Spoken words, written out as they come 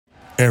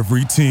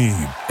Every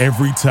team,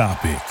 every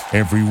topic,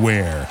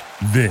 everywhere.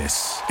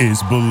 This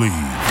is Believe.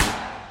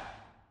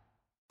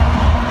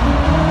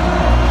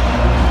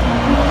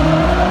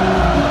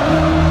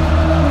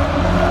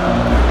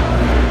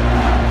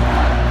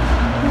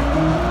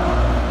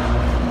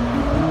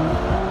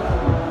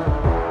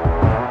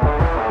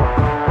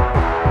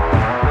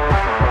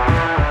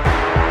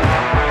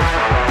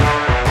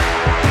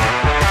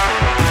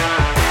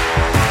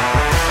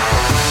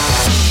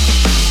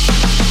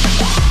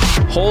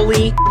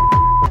 Holy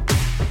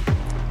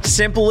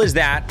simple as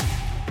that.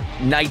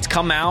 Knights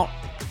come out.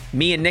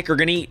 Me and Nick are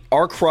going to eat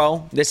our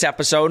crow this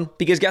episode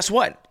because guess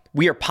what?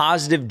 We are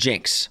positive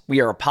jinx. We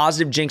are a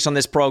positive jinx on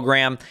this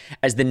program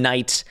as the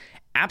Knights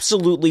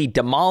absolutely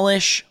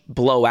demolish,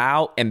 blow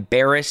out,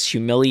 embarrass,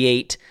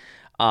 humiliate,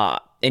 and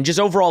just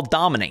overall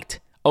dominate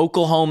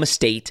Oklahoma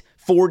State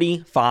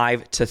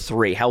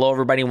 45-3. Hello,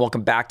 everybody, and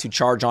welcome back to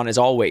Charge On. As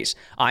always,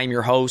 I am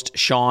your host,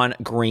 Sean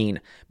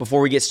Green. Before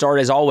we get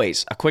started, as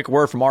always, a quick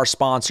word from our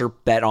sponsor,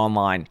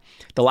 BetOnline.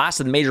 The last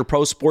of the major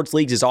pro sports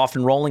leagues is off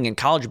and rolling, and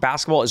college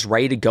basketball is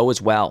ready to go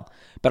as well.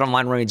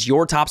 BetOnline remains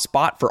your top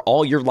spot for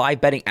all your live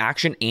betting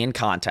action and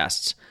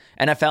contests.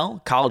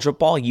 NFL, college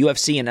football,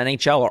 UFC, and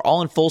NHL are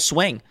all in full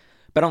swing.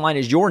 BetOnline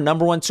is your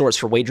number one source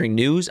for wagering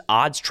news,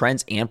 odds,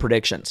 trends, and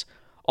predictions.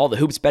 All the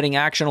hoops betting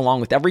action along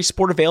with every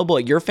sport available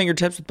at your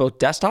fingertips with both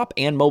desktop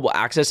and mobile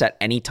access at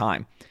any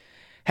time.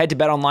 Head to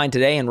BetOnline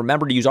today and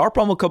remember to use our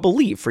promo code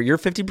BELIEVE for your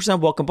 50%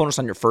 welcome bonus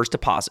on your first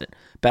deposit.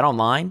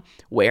 BetOnline,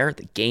 where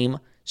the game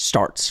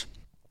starts.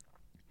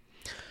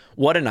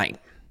 What a night.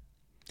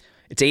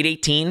 It's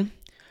 8:18.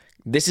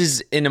 This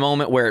is in a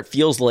moment where it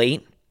feels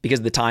late because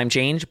of the time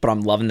change, but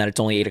I'm loving that it's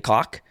only 8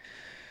 o'clock.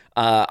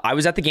 I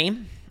was at the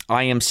game.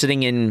 I am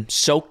sitting in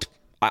soaked.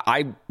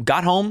 I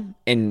got home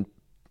and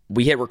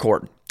we hit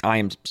record. I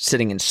am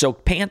sitting in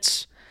soaked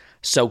pants,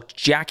 soaked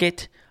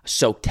jacket,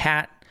 soaked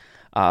hat.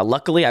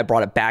 Luckily, I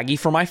brought a baggie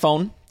for my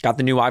phone. Got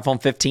the new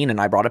iPhone 15, and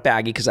I brought a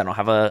baggie because I don't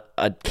have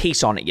a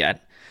case on it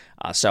yet.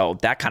 So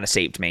that kind of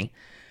saved me.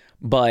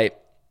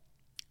 But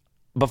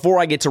before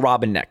I get to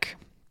Rob and Nick,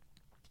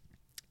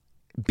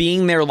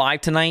 being there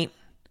live tonight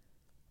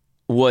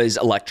was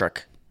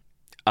electric.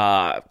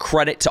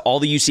 Credit to all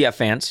the UCF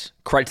fans.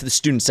 Credit to the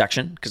student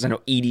section, because I know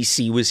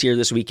EDC was here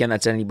this weekend.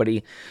 That's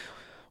anybody...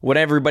 What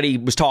everybody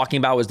was talking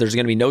about was there's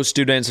going to be no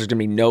students, there's going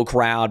to be no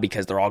crowd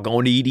because they're all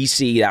going to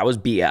EDC. That was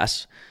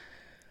BS.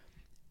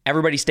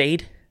 Everybody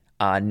stayed.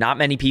 Not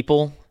many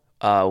people.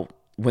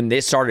 When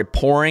this started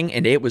pouring,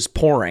 and it was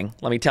pouring,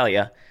 let me tell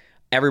you,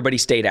 everybody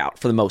stayed out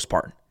for the most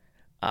part.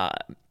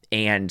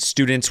 And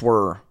students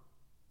were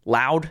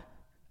loud.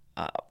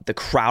 The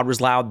crowd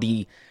was loud.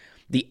 The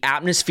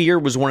atmosphere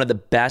was one of the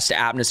best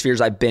atmospheres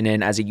I've been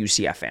in as a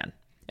UCF fan.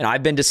 And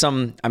I've been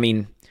to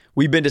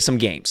we've been to some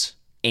games.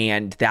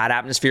 And that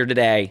atmosphere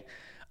today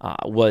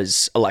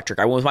was electric.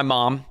 I went with my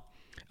mom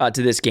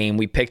to this game.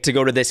 We picked to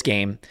go to this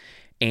game.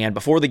 And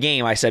before the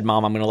game, I said,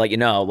 Mom, I'm going to let you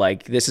know,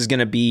 like, this is going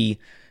to be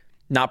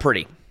not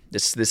pretty.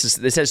 This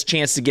has a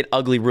chance to get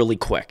ugly really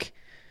quick.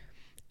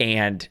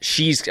 And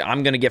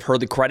I'm going to give her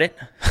the credit,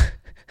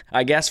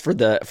 I guess, for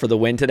the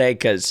win today,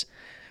 because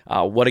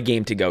what a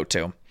game to go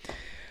to.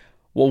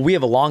 Well, we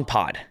have a long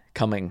pod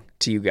coming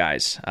to you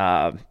guys.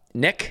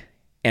 Nick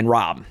and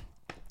Rob.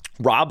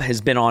 Rob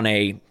has been on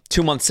a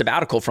 2-month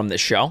sabbatical from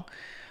this show.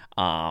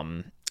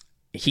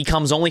 He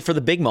comes only for the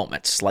big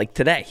moments, like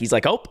today. He's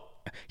like, oh,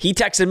 he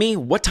texted me,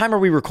 what time are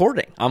we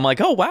recording? I'm like,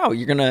 oh, wow,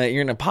 you're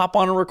gonna pop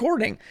on a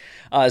recording.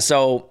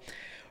 So,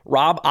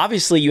 Rob,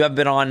 obviously you have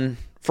been on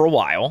for a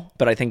while,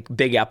 but I think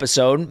big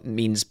episode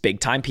means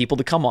big time people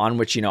to come on,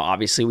 which,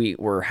 obviously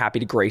we're happy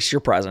to grace your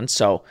presence.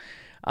 So,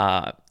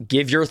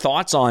 give your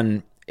thoughts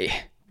on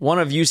one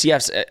of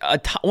UCF's,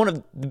 one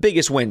of the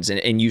biggest wins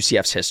in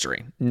UCF's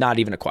history. Not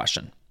even a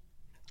question.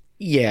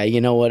 Yeah, you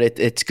know what?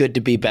 It's good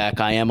to be back.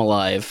 I am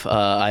alive.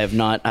 I have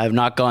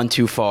not gone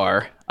too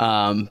far.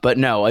 But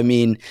no, I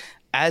mean,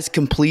 as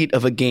complete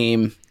of a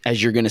game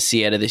as you're going to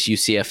see out of this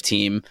UCF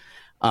team,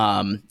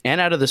 and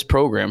out of this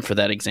program, for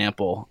that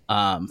example,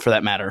 for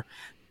that matter,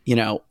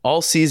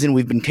 all season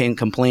we've been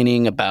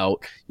complaining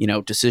about,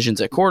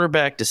 decisions at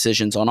quarterback,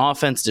 decisions on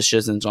offense,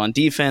 decisions on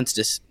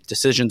defense,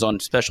 decisions on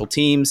special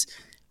teams.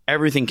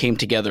 Everything came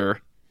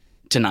together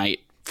tonight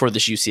for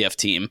this UCF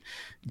team.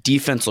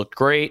 Defense looked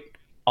great.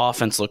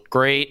 Offense looked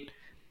great.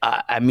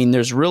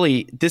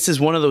 This is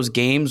one of those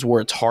games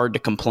where it's hard to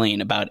complain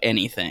about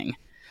anything.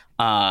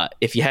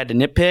 If you had to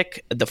nitpick,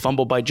 the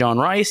fumble by John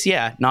Rice,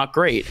 yeah, not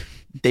great.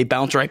 They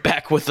bounce right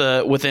back with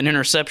an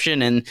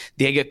interception, and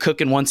they get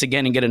cooking once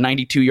again and get a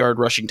 92-yard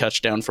rushing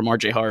touchdown from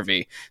RJ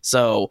Harvey.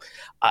 So,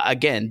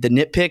 again, the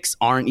nitpicks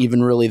aren't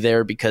even really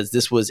there because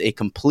this was a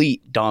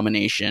complete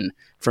domination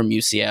from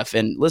UCF.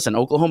 And listen,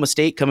 Oklahoma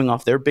State coming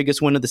off their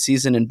biggest win of the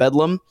season in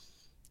Bedlam,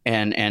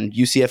 and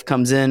UCF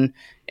comes in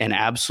and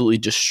absolutely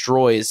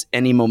destroys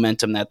any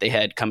momentum that they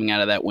had coming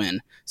out of that win.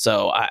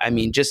 So,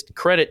 just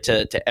credit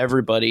to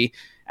everybody.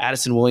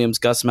 Addison Williams,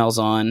 Gus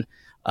Malzahn,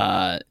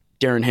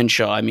 Darren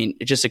Hinshaw. I mean,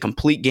 it's just a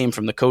complete game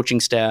from the coaching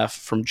staff,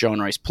 from John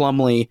Rice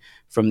Plumlee,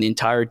 from the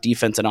entire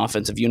defense and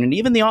offensive unit, and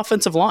even the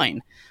offensive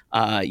line.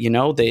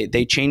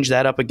 They changed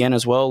that up again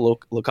as well.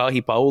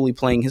 Lukahi Paoli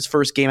playing his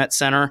first game at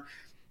center.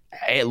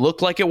 It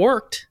looked like it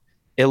worked.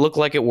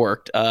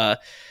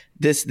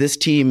 This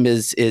team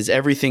is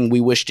everything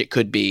we wished it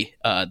could be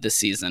this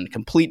season.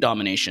 Complete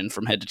domination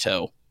from head to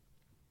toe.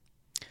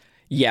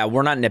 Yeah,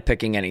 we're not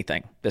nitpicking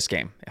anything this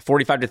game.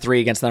 45-3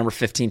 against the number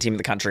 15 team in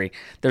the country.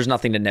 There's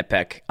nothing to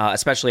nitpick,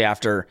 especially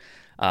after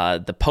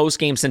the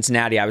post-game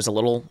Cincinnati. I was a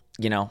little,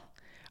 I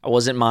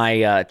wasn't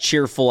my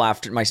cheerful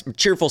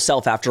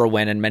self after a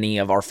win, and many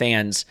of our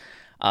fans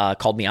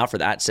called me out for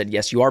that, said,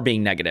 yes, you are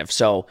being negative.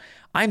 So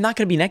I'm not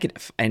going to be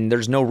negative, and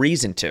there's no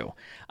reason to.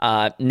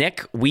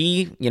 Nick,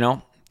 we,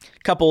 a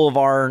couple of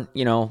our,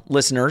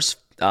 listeners,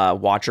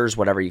 watchers,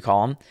 whatever you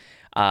call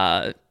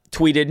them,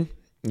 tweeted,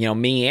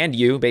 me and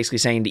you basically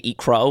saying to eat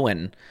crow.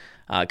 And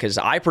because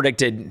I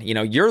predicted,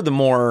 you're the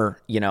more,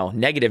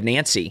 negative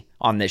Nancy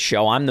on this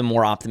show. I'm the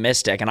more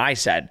optimistic. And I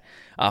said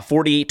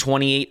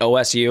 48-28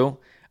 OSU.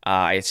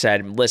 I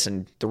said,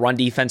 listen, the run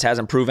defense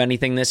hasn't proved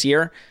anything this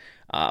year.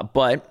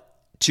 But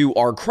to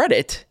our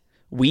credit,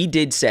 we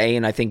did say,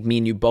 and I think me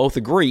and you both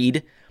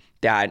agreed,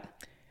 that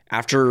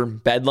after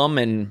Bedlam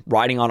and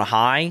riding on a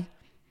high,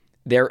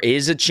 there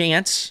is a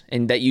chance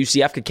and that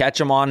UCF could catch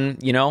them on,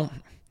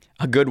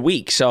 a good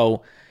week.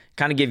 So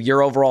kind of give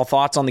your overall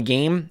thoughts on the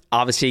game.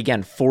 Obviously,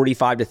 again,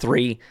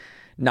 45-3,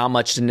 not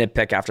much to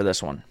nitpick after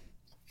this one.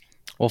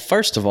 Well,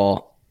 first of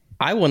all,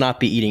 I will not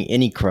be eating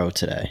any crow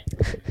today.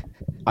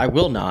 I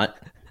will not.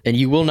 And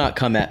you will not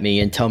come at me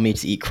and tell me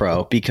to eat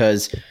crow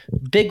because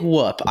big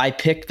whoop. I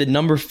picked the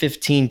number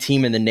 15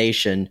 team in the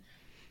nation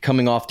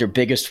coming off their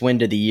biggest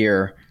win of the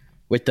year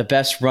with the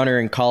best runner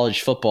in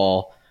college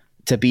football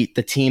to beat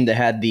the team that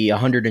had the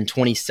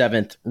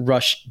 127th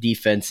rush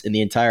defense in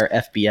the entire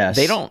FBS.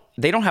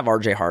 They don't have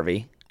RJ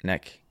Harvey,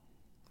 Nick.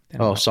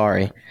 Oh,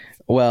 sorry.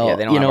 Well, yeah,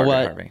 they don't you know have RJ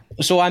what? Harvey.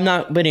 So I'm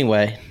not, but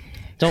anyway,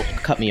 don't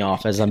cut me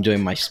off as I'm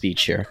doing my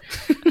speech here.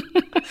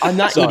 I'm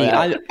not eating.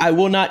 I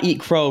will not eat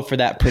crow for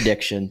that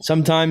prediction.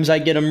 Sometimes I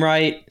get them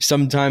right.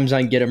 Sometimes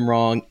I get them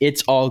wrong.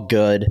 It's all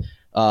good.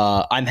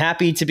 I'm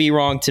happy to be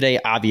wrong today,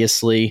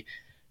 obviously.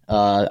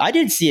 I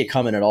didn't see it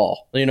coming at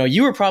all.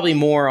 You were probably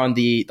more on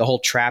the whole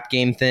trap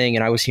game thing,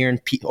 and I was hearing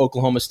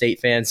Oklahoma State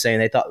fans saying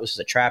they thought this was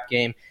a trap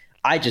game.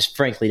 I just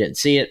frankly didn't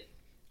see it.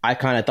 I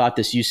kind of thought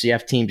this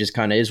UCF team just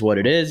kind of is what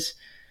it is.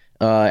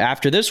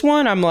 After this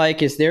one, I'm like,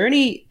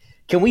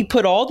 can we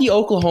put all the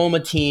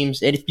Oklahoma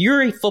teams, and if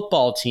you're a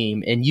football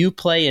team and you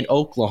play in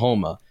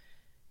Oklahoma,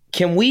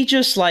 can we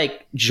just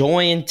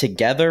join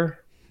together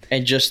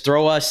and just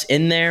throw us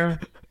in there?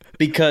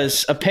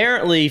 Because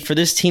apparently for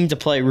this team to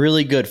play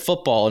really good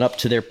football and up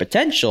to their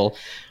potential,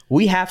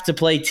 we have to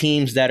play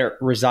teams that are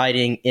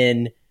residing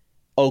in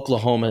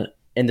Oklahoma,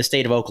 in the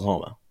state of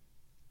Oklahoma.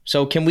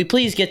 So can we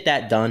please get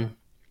that done?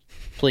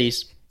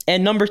 Please.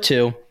 And number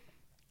two,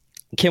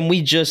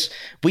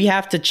 we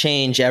have to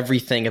change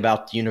everything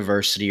about the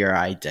university or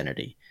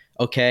identity.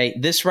 Okay?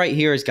 This right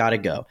here has got to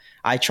go.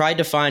 I tried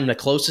to find the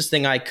closest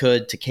thing I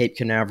could to Cape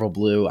Canaveral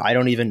blue. I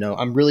don't even know.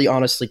 I'm really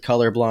honestly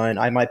colorblind.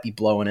 I might be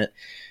blowing it.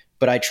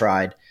 But I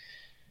tried.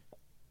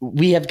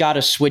 We have got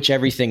to switch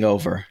everything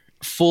over.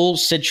 Full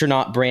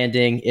Citronaut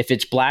branding. If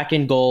it's black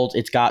and gold,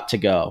 it's got to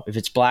go. If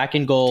it's black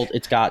and gold,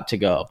 it's got to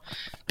go.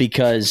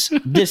 Because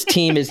this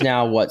team is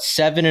now,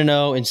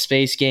 7-0 in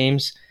space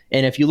games.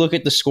 And if you look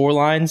at the score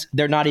lines,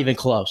 they're not even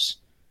close.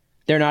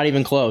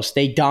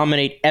 They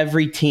dominate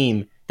every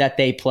team that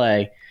they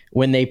play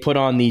when they put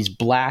on these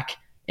black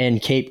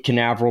and Cape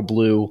Canaveral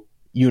blue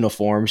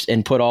uniforms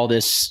and put all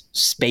this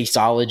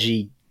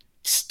spaceology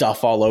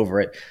stuff all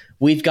over it.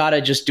 We've got to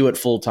just do it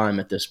full time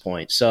at this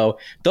point. So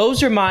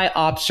those are my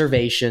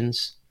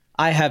observations.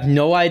 I have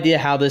no idea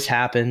how this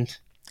happened.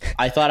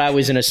 I thought I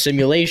was in a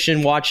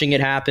simulation watching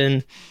it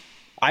happen.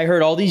 I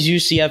heard all these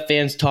UCF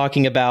fans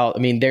talking about,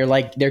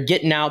 they're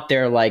getting out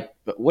there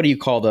what do you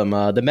call them?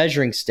 The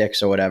measuring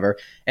sticks or whatever.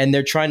 And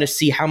they're trying to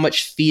see how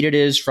much feet it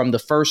is from the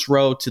first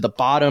row to the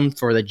bottom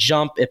for the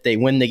jump if they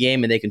win the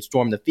game and they can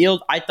storm the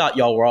field. I thought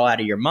y'all were all out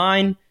of your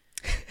mind.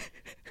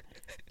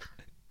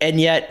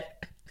 And yet,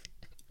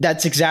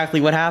 that's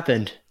exactly what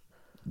happened.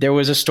 There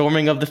was a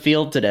storming of the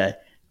field today.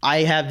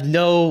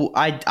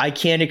 I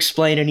can't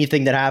explain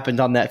anything that happened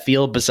on that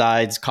field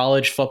besides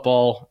college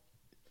football.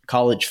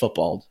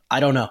 I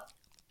don't know.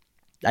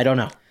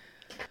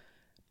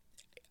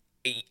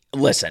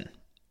 Listen,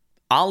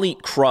 I'll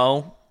eat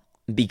crow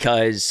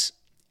because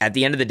at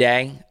the end of the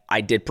day,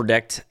 I did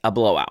predict a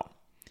blowout.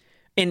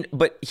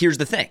 But here's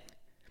the thing.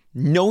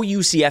 No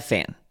UCF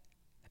fan,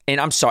 and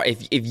I'm sorry,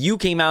 if you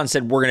came out and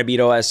said we're going to beat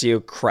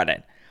OSU,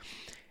 credit.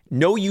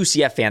 No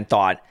UCF fan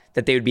thought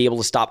that they would be able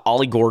to stop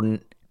Ollie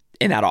Gordon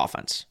in that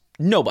offense.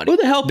 Nobody. Who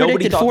the hell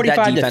predicted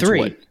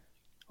 45-3?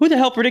 Who the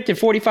hell predicted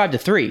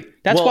 45-3?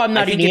 That's why I'm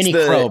not eating any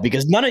crow,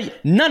 because none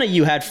of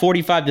you had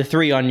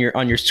 45-3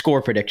 on your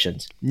score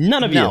predictions.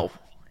 None of you.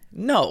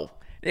 No.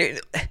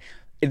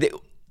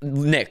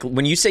 Nick,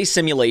 when you say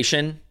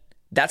simulation,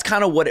 That's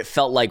kind of what it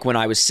felt like when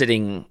I was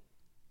sitting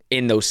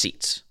in those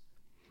seats.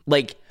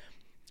 Like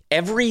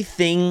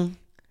everything,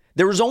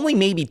 there was only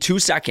maybe 2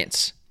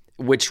 seconds,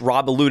 which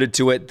Rob alluded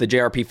to it, the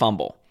JRP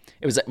fumble.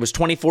 It was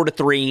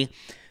 24-3.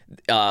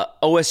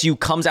 OSU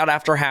comes out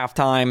after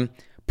halftime,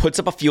 puts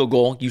up a field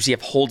goal.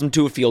 UCF holds them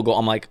to a field goal.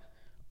 I'm like,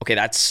 okay,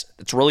 that's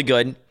really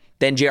good.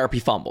 Then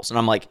JRP fumbles, and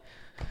I'm like,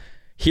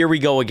 here we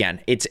go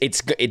again. It's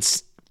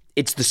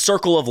the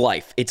circle of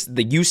life. It's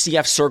the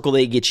UCF circle.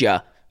 They get you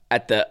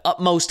at the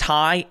utmost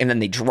high, and then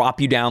they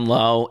drop you down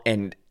low.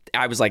 And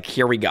I was like,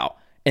 here we go.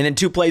 And then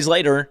 2 plays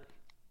later,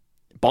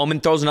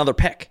 Bowman throws another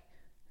pick.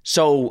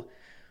 So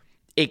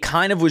it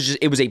kind of was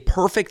it was a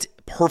perfect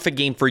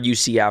game for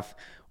UCF.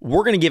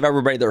 We're going to give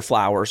everybody their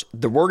flowers.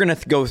 We're going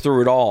to go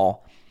through it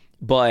all.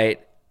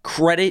 But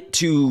credit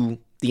to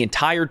the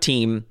entire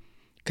team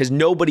because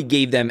nobody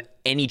gave them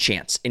any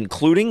chance,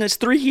 including us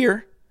three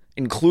here,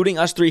 including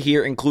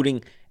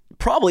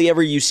probably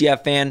every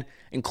UCF fan,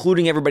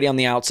 including everybody on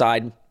the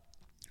outside.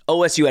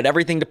 OSU had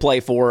everything to play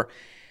for.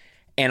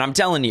 And I'm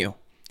telling you,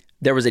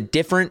 there was a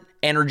different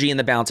energy in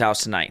the bounce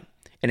house tonight.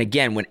 And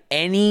again, when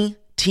any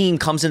team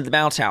comes into the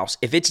bounce house,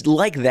 if it's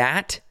like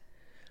that,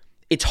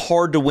 it's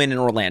hard to win in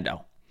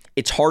Orlando.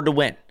 It's hard to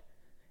win.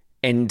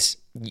 And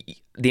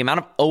the amount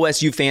of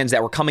OSU fans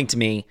that were coming to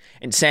me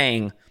and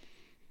saying,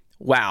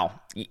 wow,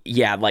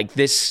 yeah, like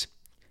this.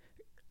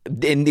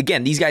 And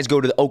again, these guys go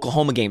to the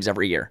Oklahoma games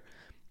every year.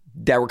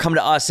 That were coming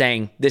to us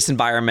saying, this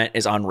environment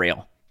is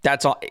unreal.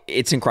 That's all.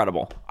 It's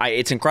incredible.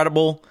 It's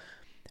incredible.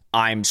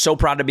 I'm so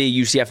proud to be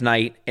a UCF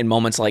Knight in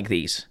moments like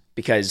these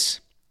because,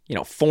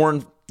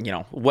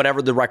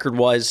 whatever the record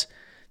was,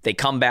 they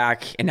come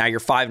back and now you're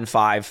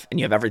 5-5 and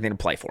you have everything to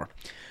play for.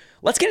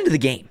 Let's get into the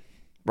game,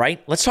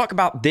 right? Let's talk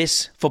about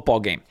this football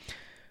game.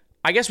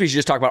 I guess we should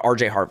just talk about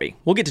RJ Harvey.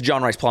 We'll get to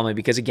John Rice Plumlee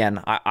because,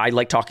 again, I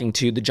like talking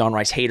to the John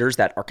Rice haters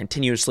that are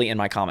continuously in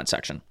my comment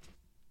section.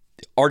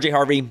 RJ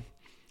Harvey,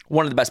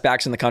 one of the best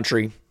backs in the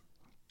country.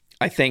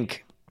 I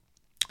think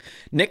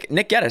Nick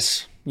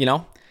Geddes,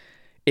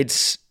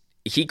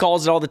 he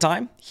calls it all the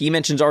time. He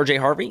mentions RJ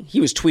Harvey. He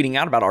was tweeting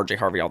out about RJ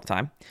Harvey all the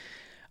time.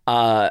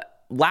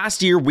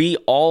 Last year, we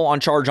all on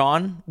Charge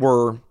On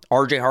were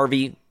RJ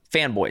Harvey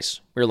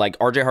fanboys. We were like,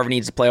 RJ Harvey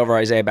needs to play over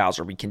Isaiah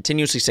Bowser. We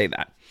continuously say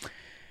that.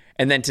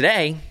 And then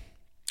today,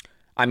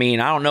 I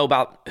don't know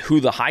about who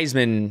the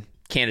Heisman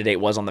candidate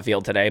was on the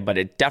field today, but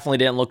it definitely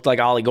didn't look like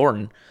Ollie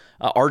Gordon.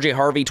 RJ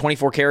Harvey,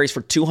 24 carries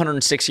for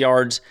 206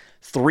 yards,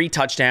 3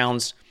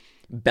 touchdowns.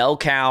 Bell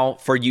cow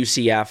for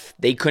UCF.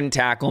 They couldn't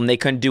tackle him. They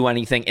couldn't do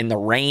anything in the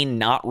rain,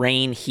 not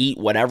rain, heat,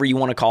 whatever you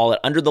want to call it.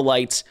 Under the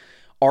lights,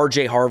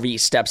 RJ Harvey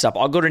steps up.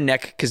 I'll go to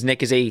Nick because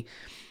Nick is a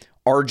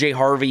RJ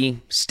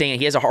Harvey stan.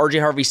 He has a RJ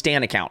Harvey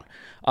stan account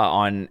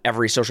on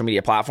every social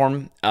media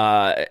platform.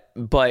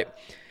 But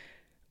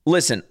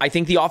listen, I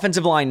think the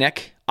offensive line,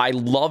 Nick, I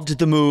loved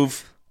the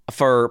move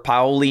for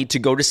Paoli to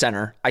go to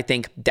center. I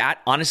think that,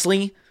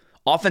 honestly,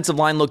 offensive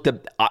line looked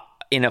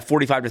in a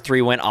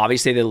 45-3 win.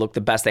 Obviously, they look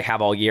the best they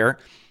have all year.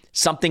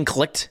 Something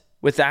clicked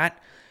with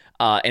that,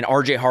 and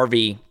RJ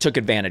Harvey took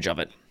advantage of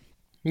it.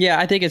 Yeah,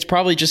 I think it's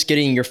probably just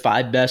getting your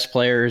 5 best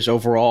players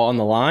overall on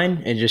the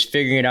line and just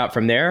figuring it out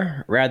from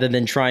there rather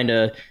than trying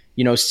to,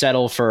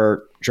 settle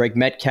for Drake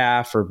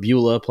Metcalf or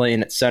Beulah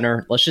playing at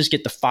center. Let's just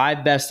get the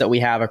 5 best that we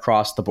have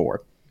across the board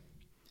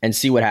and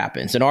see what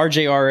happens. And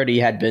RJ already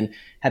had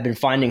been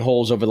finding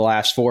holes over the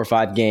last 4 or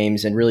 5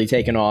 games and really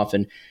taken off.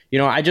 And,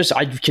 I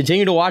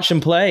continue to watch him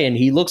play, and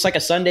he looks like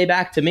a Sunday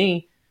back to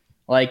me.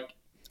 Like,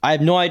 I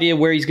have no idea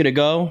where he's going to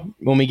go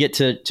when we get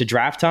to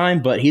draft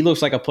time, but he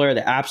looks like a player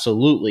that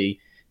absolutely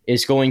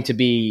is going to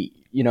be,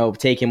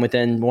 taken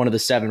within one of the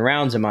 7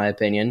 rounds, in my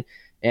opinion.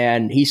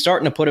 And he's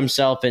starting to put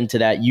himself into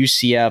that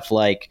UCF,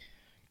 like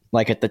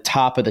at the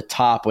top of the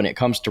top when it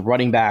comes to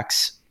running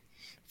backs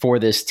for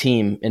this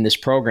team in this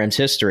program's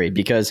history,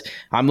 because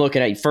I'm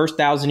looking at first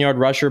 1,000-yard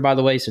rusher, by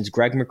the way, since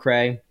Greg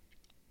McCrae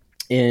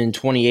in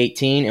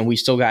 2018, and we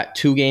still got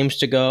 2 games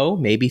to go,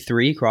 maybe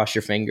 3, cross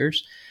your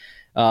fingers.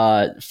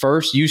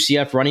 First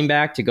UCF running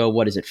back to go,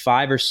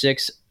 5 or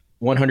 6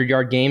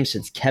 100-yard games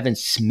since Kevin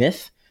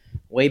Smith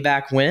way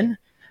back when.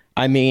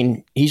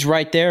 He's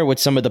right there with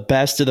some of the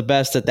best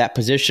at that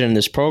position in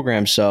this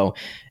program. So,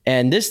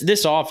 and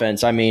this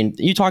offense,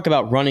 you talk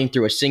about running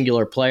through a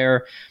singular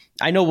player.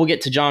 I know we'll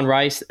get to John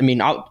Rice.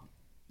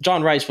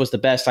 John Rice was the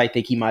best I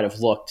think he might have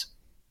looked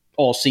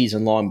all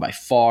season long by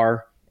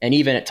far, and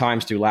even at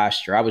times through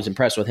last year. I was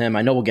impressed with him.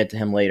 I know we'll get to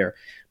him later.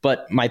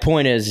 But my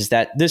point is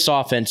that this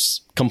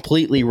offense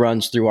completely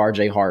runs through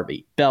RJ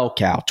Harvey. Bell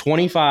cow,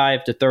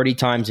 25 to 30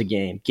 times a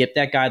game. Get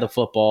that guy the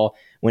football.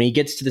 When he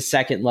gets to the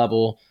second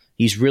level,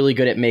 he's really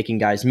good at making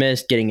guys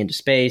miss, getting into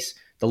space.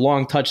 The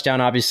long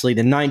touchdown, obviously,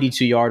 the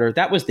 92-yarder,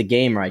 that was the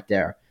game right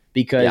there.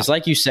 Because,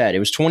 like you said, it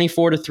was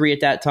 24-3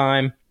 at that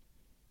time.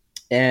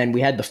 And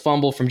we had the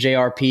fumble from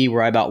JRP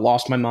where I about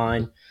lost my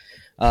mind.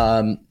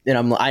 And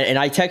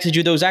I texted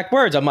you those exact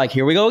words. I'm like,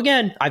 here we go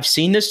again. I've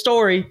seen this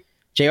story.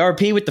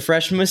 JRP with the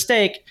freshman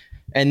mistake.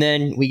 And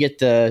then we get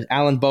the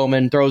Alan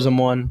Bowman throws him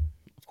one.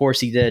 Of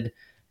course he did.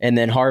 and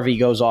then Harvey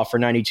goes off for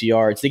 92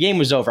 yards. The game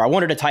was over. I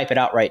wanted to type it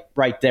out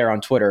right there on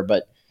Twitter,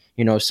 but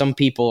some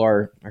people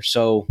are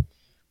so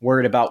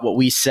worried about what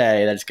we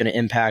say that it's going to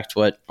impact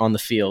what on the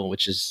field,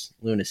 which is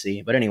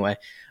lunacy. But anyway,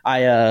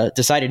 I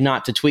decided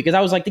not to tweet because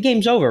I was like, the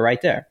game's over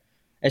right there.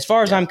 As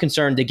far as I'm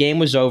concerned, the game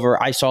was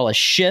over. I saw a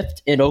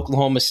shift in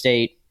Oklahoma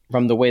State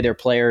from the way their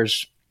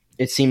players,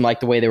 it seemed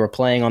like the way they were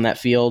playing on that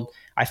field.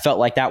 I felt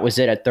like that was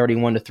it at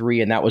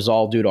 31-3, and that was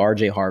all due to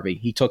RJ Harvey.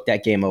 He took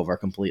that game over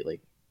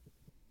completely.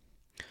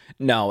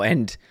 No,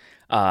 and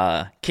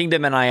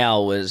Kingdom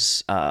NIL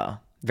was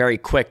very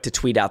quick to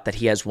tweet out that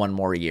he has one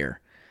more year.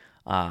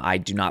 I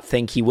do not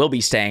think he will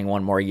be staying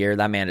one more year.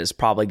 That man is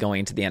probably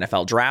going to the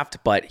NFL draft,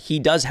 but he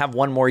does have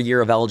one more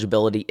year of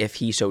eligibility if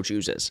he so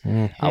chooses,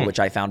 which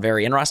I found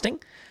very interesting.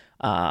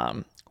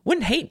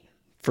 Wouldn't hate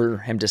for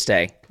him to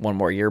stay one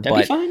more year. That'd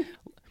be fine.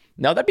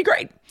 No, that'd be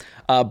great.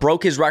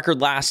 Broke his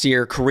record last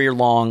year, career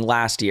long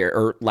last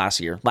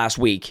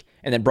week,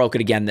 and then broke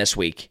it again this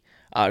week,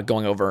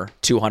 going over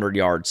 200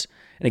 yards.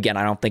 And again,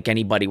 I don't think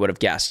anybody would have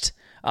guessed.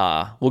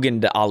 We'll get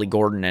into Ollie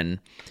Gordon and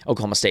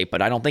Oklahoma State,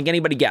 but I don't think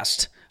anybody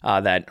guessed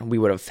that we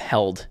would have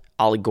held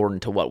Ollie Gordon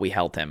to what we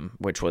held him,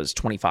 which was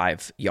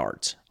 25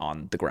 yards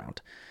on the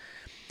ground.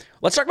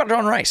 Let's talk about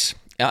John Rice.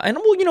 And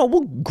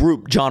we'll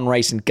group John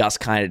Rice and Gus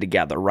kind of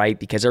together, right?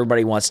 Because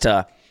everybody wants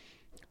to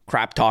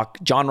crap talk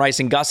John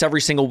Rice and Gus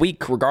every single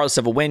week, regardless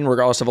of a win,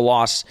 regardless of a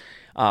loss.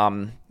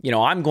 I'm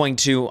going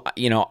to,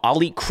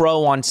 I'll eat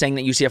crow on saying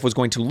that UCF was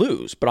going to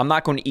lose, but I'm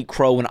not going to eat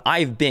crow when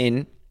I've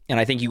been, and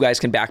I think you guys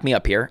can back me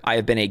up here, I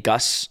have been a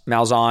Gus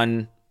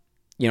Malzahn,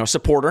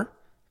 supporter.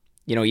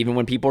 Even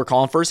when people are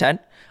calling for his head,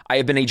 I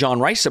have been a John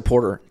Rice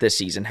supporter this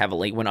season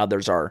heavily when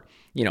others are,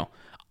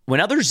 when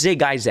others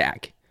zig, I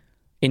zag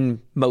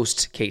in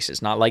most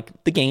cases, not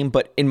like the game,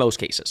 but in most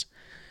cases.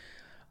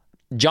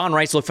 John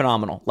Rice looked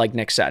phenomenal, like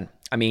Nick said.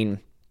 I mean,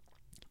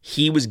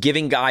 he was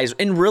giving guys,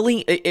 and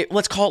really,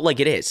 let's call it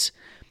like it is.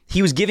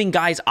 He was giving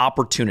guys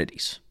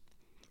opportunities,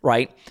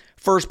 right?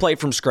 First play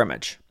from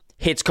scrimmage,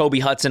 hits Kobe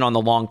Hudson on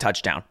the long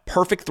touchdown.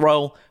 Perfect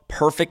throw,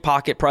 perfect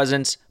pocket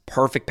presence,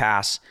 perfect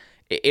pass.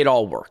 It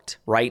all worked,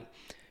 right?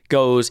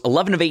 Goes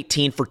 11 of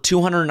 18 for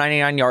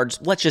 299 yards.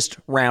 Let's just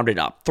round it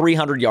up.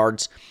 300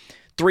 yards,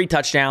 3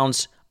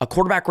 touchdowns, a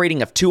quarterback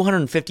rating of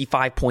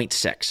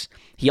 255.6.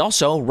 He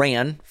also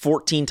ran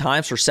 14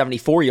 times for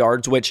 74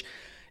 yards, which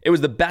it was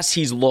the best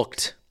he's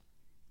looked,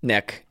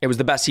 Nick. It was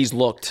the best he's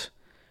looked,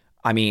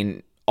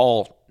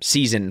 all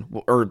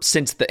season or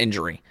since the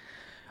injury.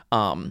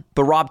 But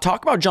Rob,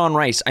 talk about John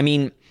Rice.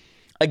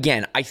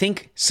 Again, I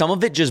think some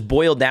of it just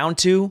boiled down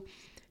to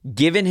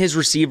giving his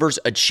receivers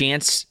a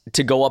chance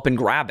to go up and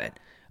grab it.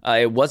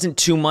 It wasn't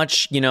too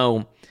much,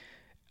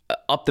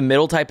 up the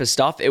middle type of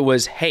stuff. It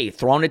was, hey,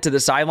 throwing it to the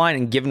sideline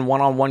and giving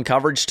one-on-one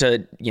coverage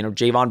to,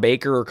 Javon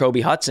Baker or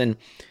Kobe Hudson.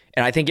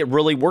 And I think it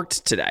really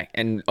worked today.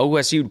 And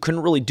OSU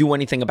couldn't really do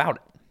anything about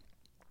it.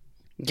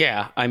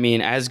 Yeah,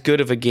 as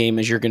good of a game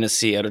as you're going to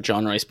see out of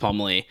John Rice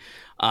Plumlee.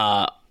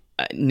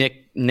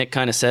 Nick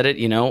kind of said it,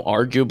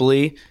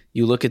 arguably,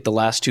 you look at the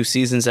last 2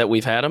 seasons that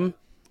we've had him,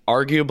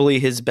 arguably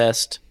his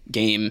best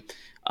game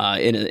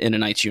in a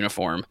Knights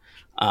uniform.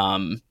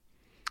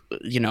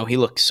 He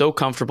looked so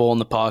comfortable in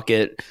the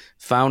pocket,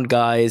 found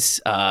guys.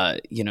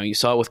 You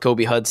saw it with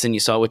Kobe Hudson. You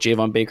saw it with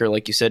Javon Baker,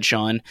 like you said,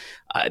 Sean.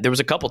 There was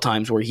a couple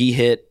times where he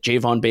hit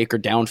Javon Baker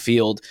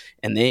downfield,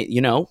 and they,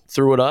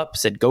 threw it up,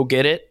 said, go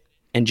get it.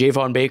 And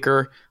Javon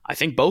Baker, I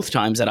think both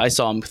times that I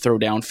saw him throw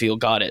downfield,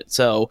 got it.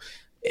 So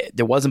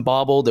there wasn't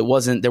bobbled. There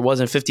wasn't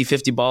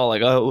 50-50 ball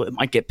like, oh, it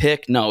might get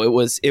picked. No, it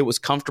was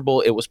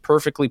comfortable. It was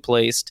perfectly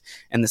placed.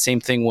 And the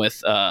same thing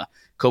with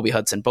Kobe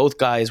Hudson. Both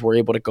guys were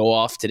able to go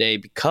off today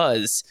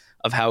because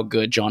of how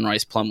good John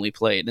Rice Plumlee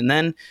played. And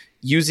then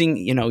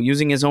using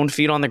his own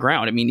feet on the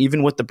ground.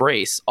 Even with the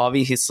brace,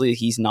 obviously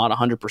he's not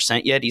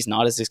 100% yet. He's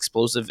not as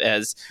explosive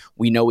as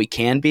we know he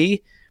can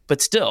be. But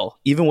still,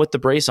 even with the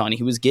brace on,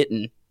 he was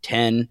getting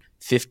 10,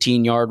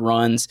 15-yard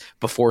runs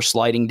before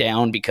sliding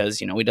down because,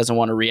 he doesn't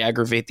want to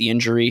re-aggravate the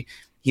injury.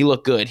 He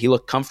looked good. He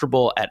looked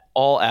comfortable at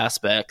all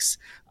aspects.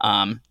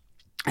 And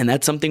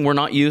that's something we're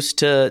not used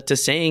to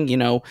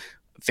saying,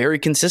 very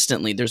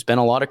consistently. There's been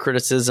a lot of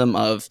criticism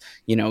of,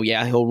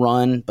 he'll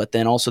run, but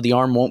then also the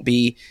arm won't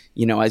be,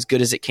 as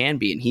good as it can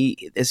be.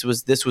 And this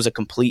was a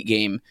complete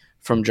game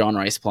from John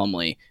Rice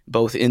Plumlee,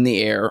 both in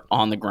the air,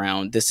 on the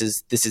ground. This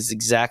is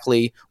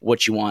exactly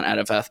what you want out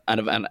of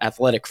an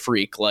athletic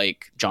freak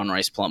like John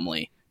Rice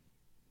Plumlee.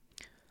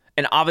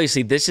 And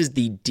obviously, this is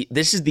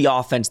the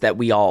offense that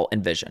we all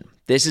envision.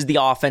 This is the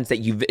offense that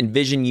you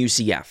envision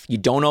UCF. You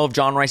don't know if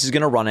John Rice is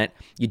going to run it.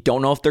 You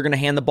don't know if they're going to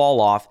hand the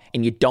ball off,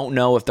 and you don't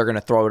know if they're going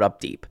to throw it up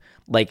deep.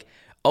 Like,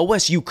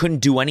 OSU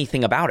couldn't do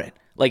anything about it.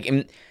 Like,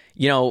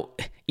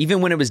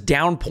 even when it was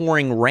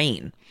downpouring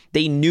rain,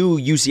 they knew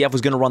UCF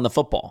was going to run the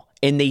football,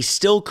 and they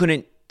still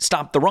couldn't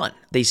stop the run.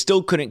 They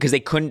still couldn't because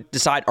they couldn't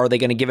decide, are they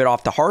going to give it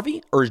off to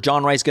Harvey or is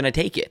John Rice going to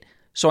take it?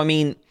 So,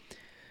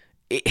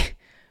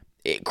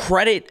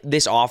 credit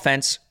this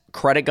offense,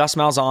 credit Gus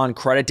Malzahn,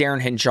 credit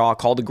Darren Hinshaw,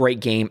 called a great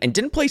game and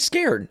didn't play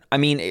scared.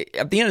 At the end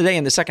of the day,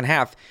 in the second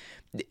half,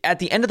 at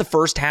the end of the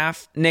first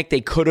half, Nick,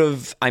 they could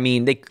have, I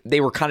mean, they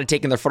were kind of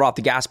taking their foot off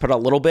the gas pedal a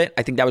little bit.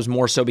 I think that was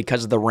more so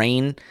because of the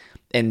rain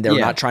and they're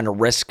not trying to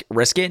risk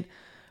it.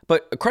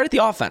 But credit the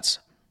offense.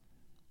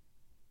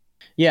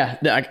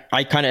 Yeah,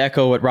 I kind of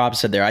echo what Rob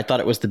said there. I thought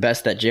it was the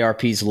best that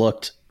JRP's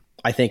looked,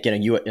 I think, in a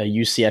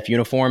UCF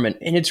uniform. And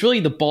it's really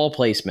the ball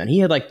placement. He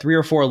had like 3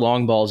 or 4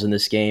 long balls in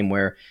this game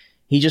where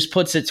he just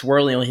puts it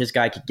swirling, only his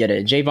guy could get it.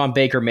 And Javon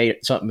Baker made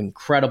some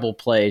incredible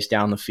plays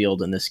down the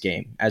field in this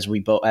game, as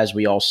we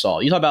all saw.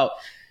 You talk about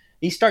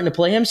he's starting to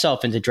play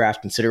himself into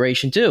draft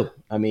consideration too.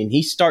 I mean,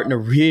 he's starting to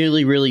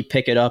really, really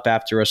pick it up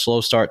after a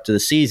slow start to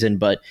the season.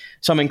 But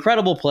some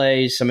incredible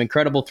plays, some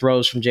incredible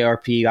throws from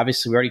JRP.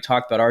 Obviously, we already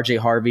talked about RJ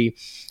Harvey.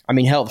 I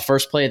mean, hell, the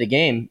first play of the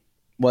game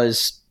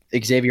was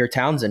Xavier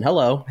Townsend.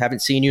 Hello,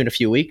 haven't seen you in a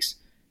few weeks.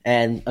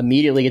 And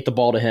immediately get the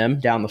ball to him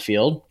down the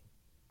field.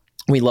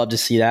 We love to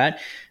see that.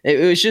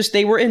 It was just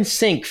they were in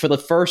sync for the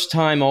first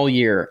time all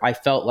year. I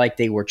felt like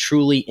they were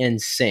truly in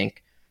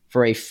sync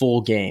for a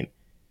full game.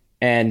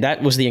 And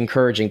that was the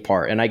encouraging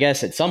part. And I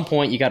guess at some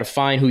point you got to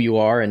find who you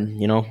are.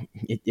 And, you know,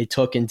 it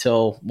took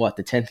until,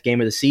 the 10th game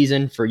of the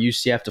season for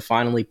UCF to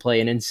finally play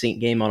an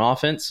in-sync game on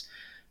offense.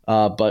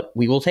 But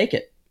we will take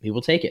it. We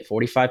will take it.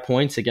 45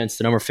 points against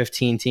the number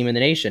 15 team in the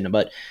nation.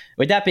 But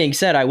with that being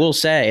said, I will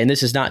say, and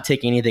this is not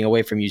taking anything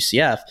away from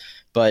UCF,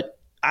 but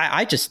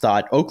I just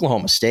thought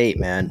Oklahoma State,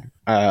 man,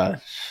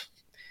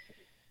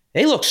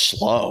 they looked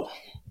slow.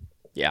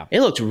 Yeah.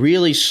 It looked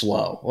really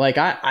slow. Like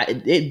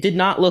it did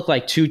not look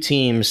like two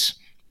teams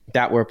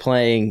that were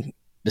playing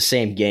the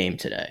same game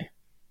today,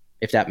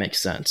 if that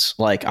makes sense.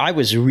 Like I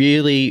was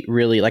really,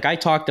 really like I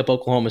talked up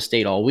Oklahoma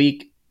State all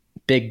week.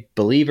 Big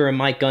believer in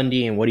Mike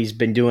Gundy and what he's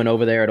been doing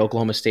over there at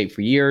Oklahoma State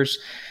for years.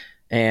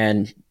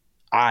 And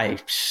I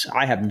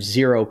have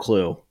zero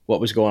clue what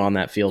was going on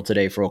that field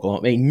today for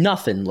Oklahoma. I mean,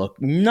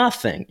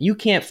 nothing. You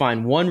can't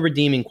find one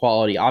redeeming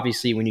quality,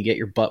 obviously, when you get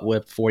your butt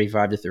whipped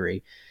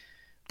 45-3.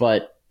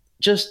 But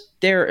just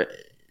their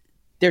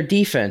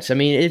defense. I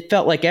mean, it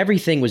felt like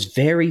everything was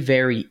very,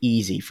 very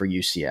easy for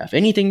UCF.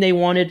 Anything they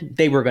wanted,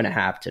 they were going to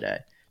have today.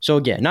 So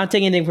again, not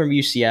taking anything from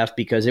UCF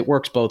because it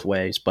works both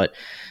ways, but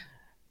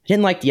I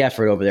didn't like the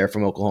effort over there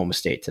from Oklahoma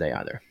State today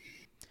either.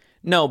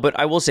 No, but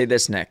I will say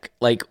this, Nick.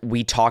 Like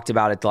we talked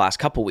about it the last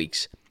couple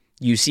weeks,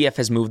 UCF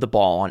has moved the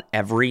ball on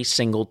every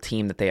single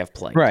team that they have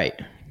played. Right.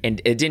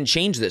 And it didn't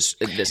change this.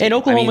 And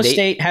Oklahoma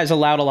State has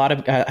allowed a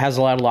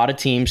lot of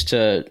teams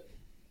to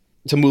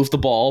move the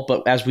ball,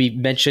 but as we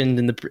mentioned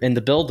in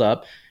the build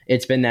up,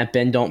 it's been that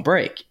bend don't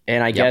break.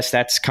 And I guess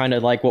that's kind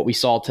of like what we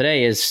saw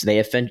today is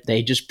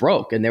they just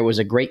broke and there was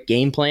a great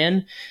game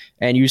plan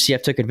and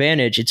UCF took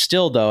advantage. It's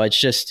still though,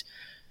 it's just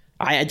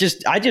I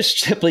just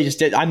simply just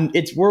did.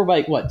 We're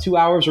like 2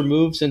 hours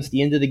removed since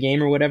the end of the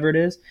game or whatever it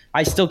is.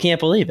 I still can't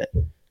believe it.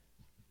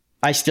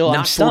 I'm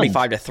stunned.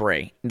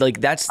 45-3.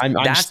 Like that's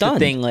the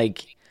thing.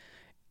 Like,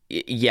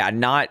 yeah,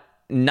 not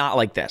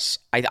like this.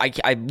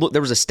 I look.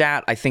 There was a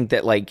stat. I think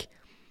that like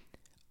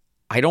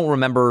I don't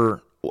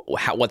remember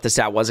what the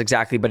stat was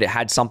exactly, but it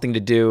had something to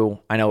do.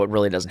 I know it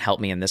really doesn't help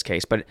me in this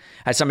case, but it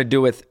had something to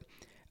do with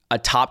a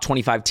top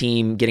 25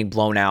 team getting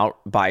blown out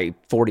by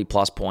 40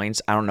 plus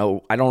points. I don't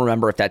know. I don't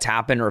remember if that's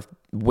happened or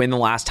when the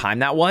last time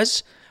that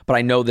was, but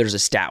I know there's a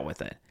stat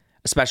with it,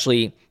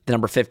 especially the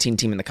number 15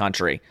 team in the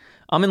country.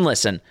 And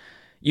listen,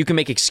 you can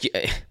make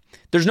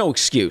there's no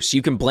excuse.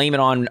 You can blame it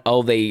on,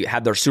 they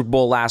had their Super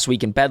Bowl last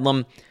week in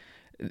Bedlam.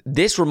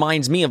 This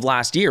reminds me of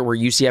last year where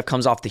UCF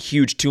comes off the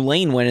huge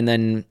Tulane win and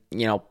then,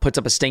 puts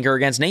up a stinker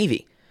against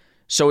Navy.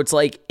 So it's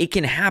like, it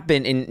can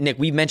happen. And Nick,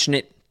 we mentioned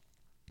it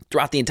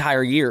throughout the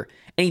entire year.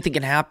 Anything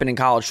can happen in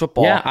college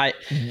football. Yeah,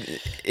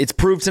 it's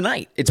proved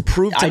tonight.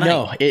 I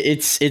know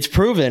it's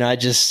proven. I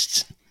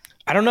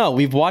don't know.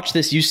 We've watched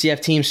this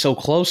UCF team so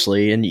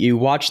closely, and you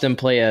watch them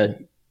play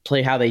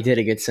how they did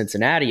against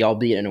Cincinnati,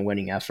 albeit in a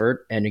winning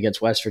effort, and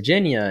against West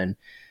Virginia. And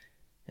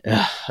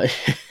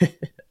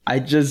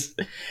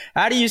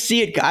how do you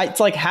see it?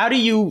 It's like, how do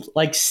you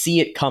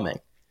see it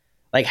coming?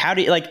 Like, how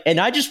do you And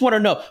I just want to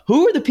know,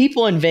 who are the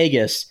people in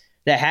Vegas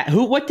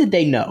what did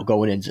they know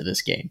going into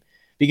this game?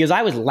 Because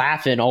I was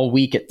laughing all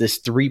week at this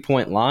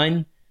 3-point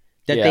line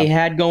that they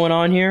had going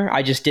on here.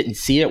 I just didn't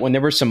see it when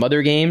there were some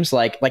other games.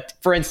 Like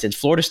for instance,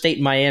 Florida State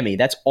and Miami.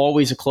 That's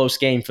always a close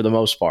game for the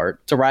most part.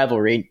 It's a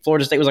rivalry.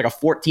 Florida State was like a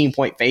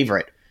 14-point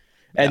favorite.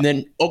 And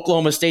then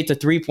Oklahoma State's a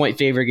 3-point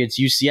favorite against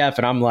UCF.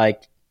 And I'm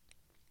like,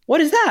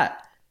 what is that?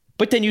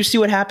 But then you see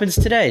what happens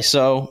today.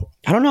 So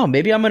I don't know.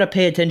 Maybe I'm going to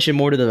pay attention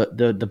more to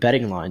the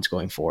betting lines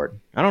going forward.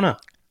 I don't know.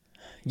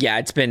 Yeah,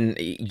 it's been,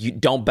 you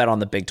don't bet on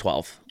the Big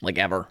 12,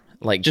 ever.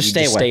 Just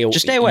stay away. You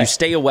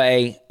stay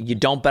away. You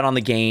don't bet on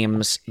the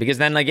games because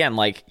then again,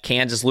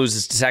 Kansas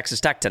loses to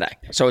Texas Tech today.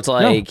 So it's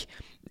like,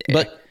 no.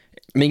 But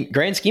I mean,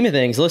 grand scheme of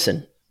things.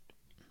 Listen,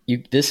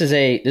 this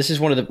is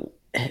one of the.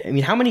 I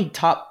mean, how many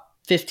top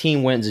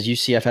 15 wins does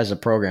UCF has a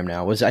program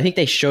now? I think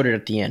they showed it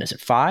at the end. Is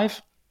it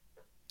 5?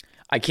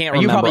 I can't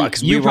remember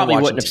because you probably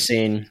wouldn't have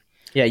seen.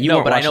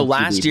 Yeah, but I know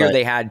last year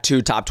they had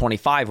 2 top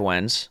 25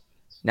 wins.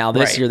 Now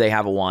this year they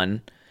have a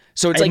 1.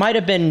 So it's it might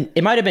have been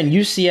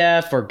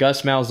UCF or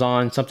Gus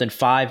Malzahn, something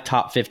 5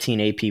 top 15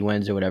 AP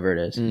wins or whatever it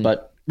is.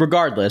 But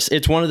regardless,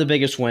 it's one of the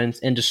biggest wins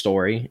in the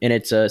story, and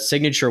it's a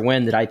signature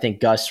win that I think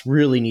Gus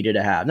really needed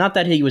to have. Not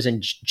that he was in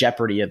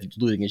jeopardy of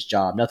losing his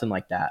job, nothing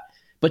like that,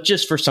 but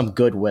just for some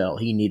goodwill,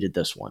 he needed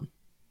this one.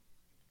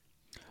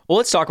 Well,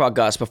 let's talk about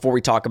Gus before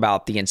we talk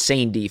about the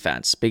insane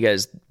defense,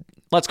 because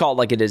let's call it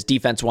like it is.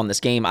 Defense won this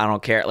game. I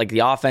don't care. Like,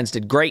 the offense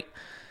did great.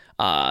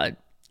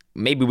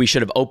 Maybe we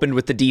should have opened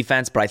with the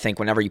defense, but I think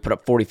whenever you put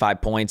up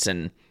 45 points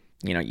and,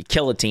 you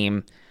kill a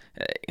team,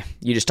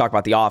 you just talk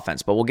about the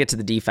offense. But we'll get to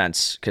the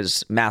defense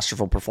because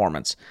masterful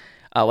performance.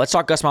 Let's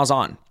talk Gus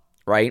Malzahn,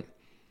 right?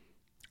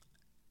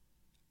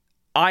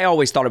 I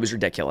always thought it was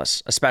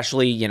ridiculous,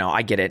 especially,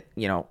 I get it.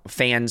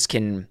 Fans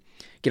can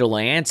get a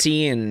little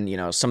antsy,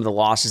 and, some of the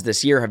losses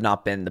this year have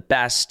not been the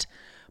best.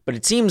 But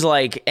it seems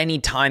like any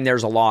time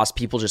there's a loss,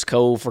 people just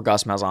go for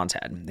Gus Malzahn's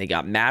head. They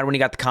got mad when he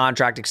got the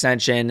contract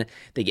extension.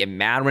 They get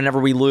mad whenever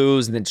we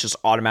lose, and then it's just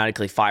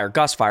automatically fire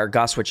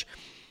Gus, which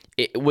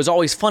it was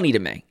always funny to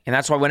me. And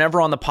that's why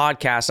whenever on the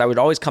podcast, I would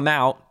always come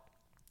out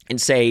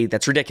and say,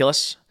 that's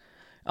ridiculous.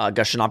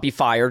 Gus should not be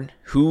fired.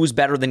 Who's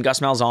better than Gus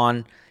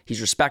Malzahn? He's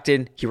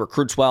respected. He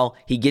recruits well.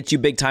 He gets you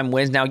big-time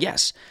wins. Now,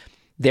 yes,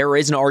 there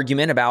is an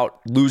argument about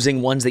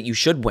losing ones that you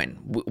should win.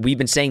 We've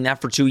been saying that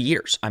for 2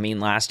 years. I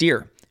mean, last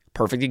year.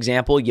 Perfect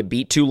example, you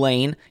beat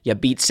Tulane, you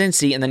beat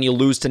Cincy, and then you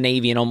lose to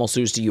Navy and almost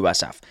lose to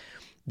USF.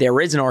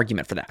 There is an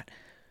argument for that.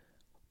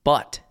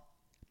 But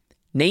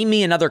name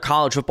me another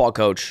college football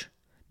coach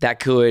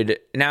that could,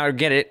 now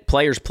get it,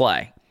 players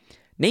play.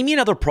 Name me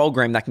another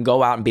program that can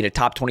go out and beat a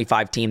top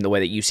 25 team the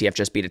way that UCF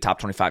just beat a top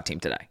 25 team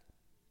today.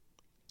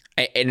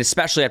 And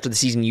especially after the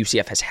season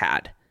UCF has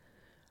had.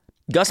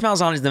 Gus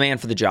Malzahn is the man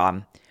for the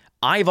job.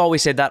 I've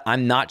always said that.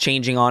 I'm not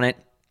changing on it.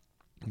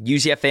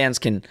 UCF fans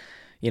can...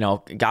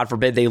 God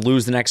forbid they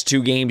lose the next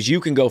 2 games,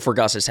 you can go for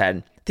Gus's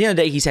head. At the end of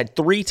the day, he's had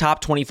 3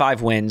 top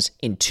 25 wins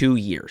in 2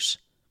 years.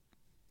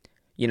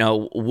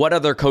 What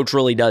other coach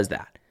really does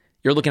that?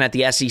 You're looking at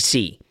the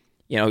SEC.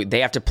 You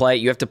have to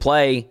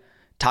play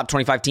top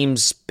 25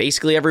 teams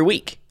basically every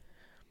week.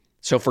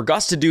 So for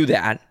Gus to do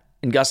that,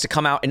 and Gus to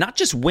come out and not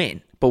just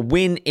win, but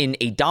win in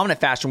a dominant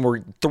fashion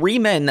where 3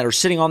 men that are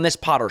sitting on this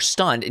pod are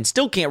stunned and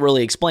still can't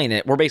really explain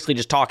it. We're basically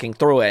just talking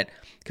through it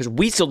because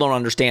we still don't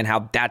understand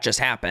how that just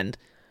happened.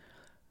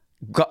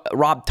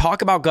 Rob,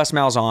 talk about Gus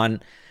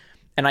Malzahn,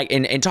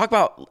 and talk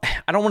about,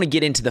 I don't want to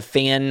get into the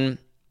fan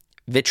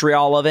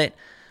vitriol of it,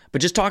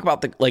 but just talk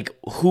about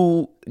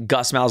who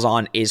Gus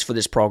Malzahn is for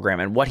this program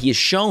and what he has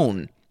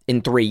shown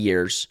in 3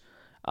 years,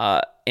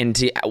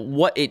 and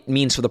what it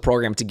means for the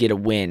program to get a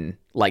win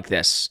like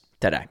this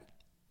today.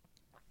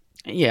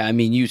 Yeah, I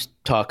mean, you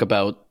talk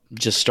about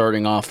just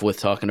starting off with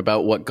talking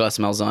about what Gus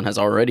Malzahn has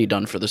already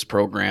done for this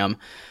program.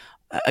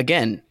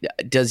 Again,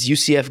 does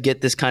UCF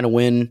get this kind of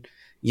win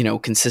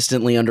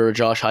consistently under a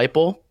Josh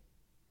Heupel?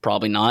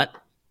 Probably not.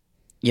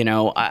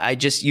 I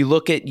just, you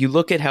look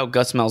at how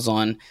Gus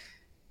Malzahn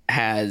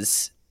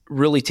has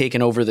really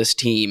taken over this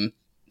team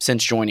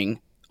since joining.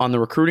 On the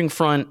recruiting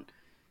front,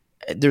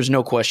 there's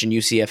no question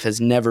UCF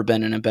has never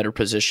been in a better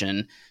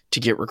position to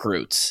get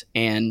recruits,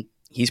 and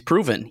he's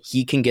proven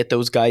he can get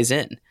those guys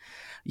in.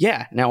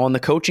 Yeah, now on the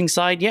coaching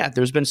side,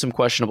 there's been some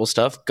questionable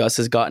stuff. Gus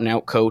has gotten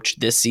out coached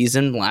this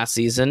season, last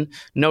season,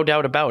 no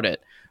doubt about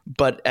it.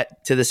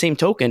 But to the same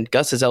token,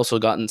 Gus has also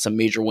gotten some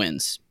major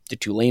wins. The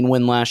Tulane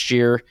win last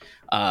year.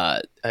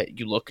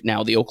 You look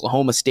now, the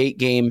Oklahoma State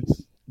game.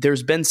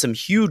 There's been some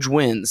huge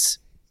wins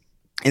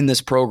in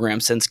this program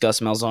since Gus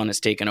Malzahn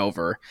has taken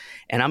over.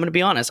 And I'm going to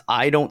be honest,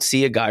 I don't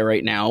see a guy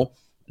right now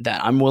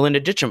that I'm willing to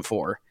ditch him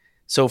for.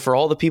 So for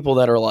all the people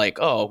that are like,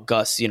 oh,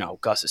 Gus,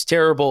 Gus is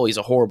terrible. He's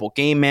a horrible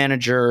game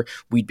manager.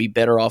 We'd be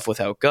better off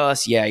without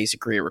Gus. Yeah, he's a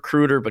great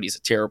recruiter, but he's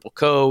a terrible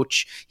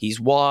coach. He's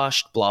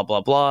washed, blah,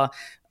 blah, blah.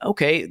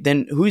 Okay,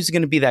 then who's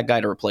going to be that guy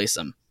to replace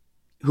him?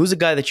 Who's a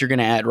guy that you're going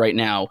to add right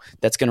now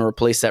that's going to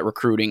replace that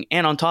recruiting?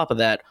 And on top of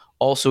that,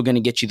 also going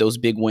to get you those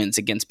big wins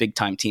against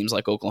big-time teams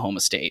like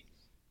Oklahoma State.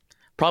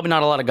 Probably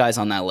not a lot of guys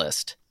on that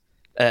list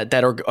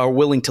that are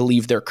willing to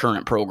leave their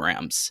current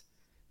programs.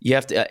 You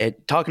have to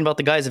talking about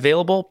the guys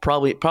available,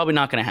 probably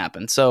not going to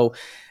happen. So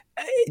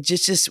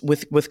just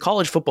with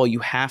college football, you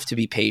have to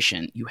be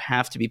patient. You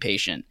have to be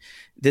patient.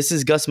 This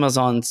is Gus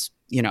Malzahn's,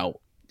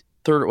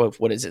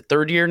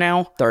 third year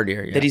now? Third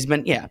year, yeah. That he's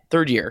been,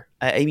 third year.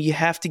 You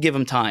have to give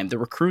him time. The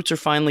recruits are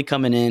finally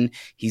coming in.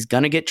 He's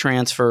going to get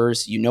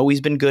transfers. He's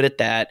been good at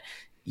that.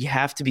 You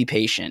have to be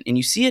patient. And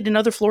you see it in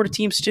other Florida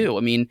teams too. I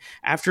mean,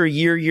 after a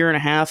year and a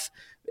half,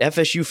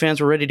 FSU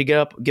fans were ready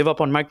to give up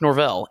on Mike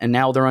Norvell, and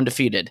now they're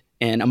undefeated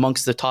and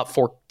amongst the top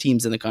 4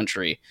 teams in the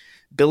country.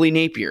 Billy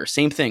Napier,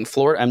 same thing.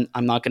 Florida,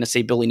 I'm not going to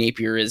say Billy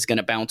Napier is going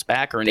to bounce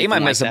back or anything. They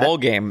might miss a bowl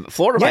game.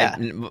 Florida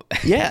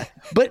might.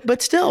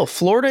 But still,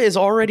 Florida is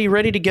already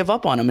ready to give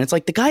up on him. And it's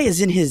like the guy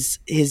is in his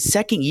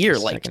second year.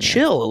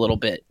 Chill a little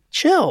bit.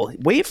 Chill.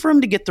 Wait for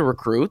him to get the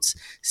recruits.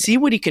 See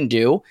what he can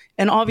do.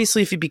 And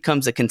obviously, if he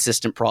becomes a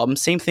consistent problem,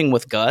 same thing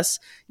with Gus.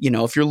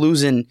 If you're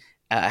losing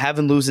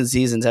having losing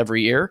seasons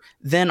every year,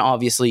 then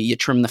obviously you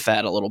trim the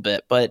fat a little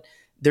bit. But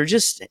there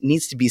just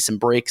needs to be some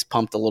brakes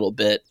pumped a little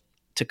bit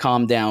to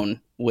calm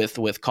down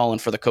with calling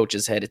for the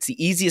coach's head. It's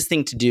the easiest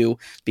thing to do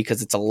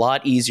because it's a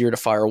lot easier to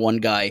fire one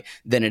guy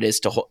than it is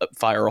to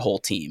fire a whole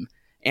team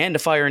and to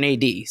fire an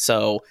AD.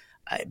 So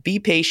be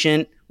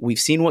patient. We've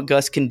seen what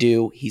Gus can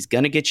do. He's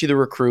going to get you the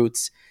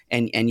recruits,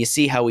 and you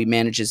see how he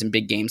manages in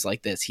big games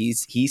like this.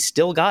 He's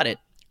still got it.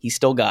 He's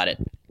still got it.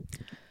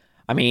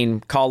 I mean,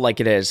 call it like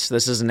it is.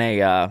 This isn't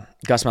a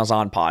Gus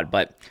Malzahn pod,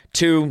 but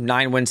 2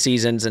 9-win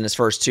seasons in his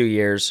first 2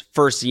 years.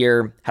 First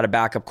year, had a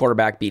backup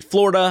quarterback, beat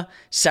Florida.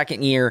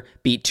 Second year,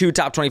 beat 2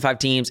 top 25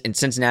 teams in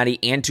Cincinnati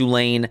and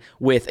Tulane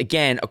with,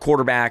 again, a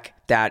quarterback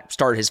that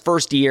started his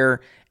first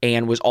year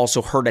and was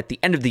also hurt at the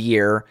end of the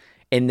year.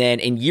 And then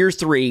in year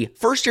 3,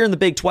 first year in the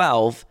Big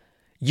 12,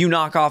 you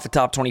knock off a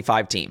top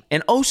 25 team.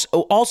 And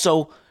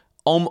also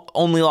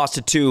only lost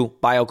to 2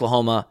 by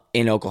Oklahoma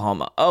in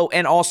Oklahoma. Oh,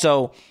 and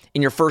also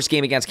in your first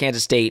game against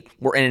Kansas State,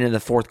 we're in the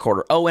fourth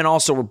quarter. Oh, and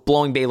also we're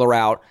blowing Baylor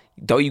out.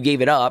 Though you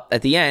gave it up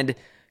at the end,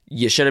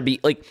 you should have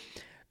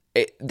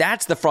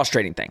that's the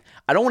frustrating thing.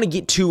 I don't want to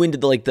get too into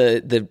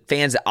the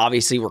fans that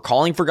obviously were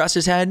calling for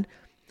Gus's head.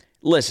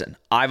 Listen,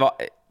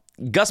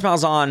 Gus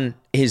Malzahn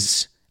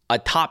is a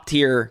top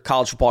tier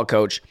college football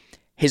coach.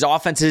 His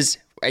offenses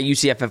at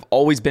UCF have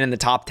always been in the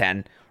top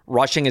 10.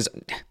 Rushing is,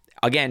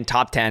 again,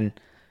 top 10.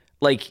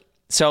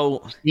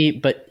 So.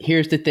 But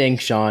here's the thing,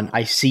 Sean.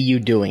 I see you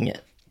doing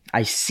it.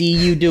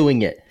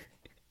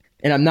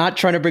 And I'm not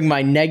trying to bring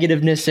my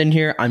negativeness in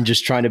here. I'm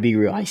just trying to be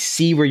real. I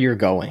see where you're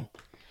going.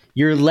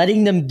 You're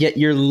letting them get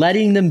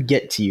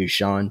to you,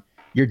 Sean.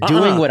 You're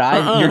doing what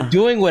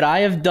I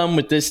have done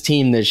with this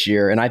team this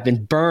year, and I've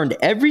been burned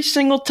every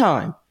single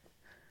time.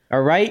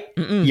 All right?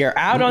 You're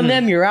out on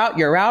them, you're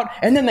out,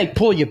 and then they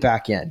pull you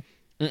back in.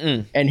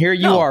 And here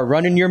you are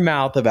running your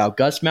mouth about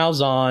Gus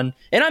Malzahn.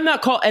 And I'm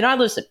not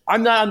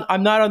I'm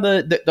not on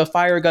the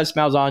fire Gus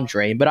Malzahn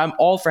train, but I'm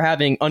all for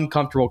having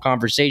uncomfortable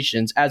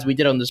conversations as we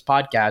did on this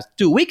podcast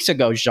 2 weeks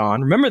ago,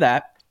 Sean. Remember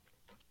that?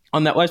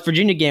 On that West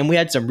Virginia game, we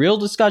had some real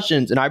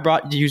discussions, and I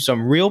brought you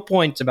some real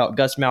points about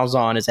Gus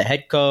Malzahn as a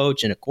head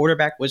coach and a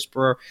quarterback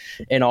whisperer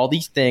and all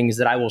these things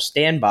that I will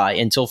stand by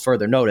until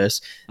further notice.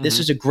 This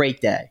is a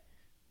great day.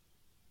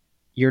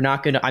 You're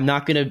not gonna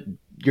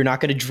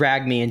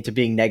drag me into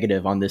being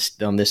negative on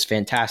this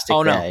fantastic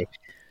day.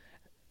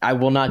 I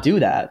will not do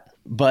that.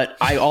 But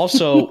I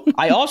also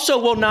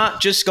will not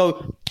just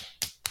go,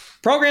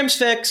 program's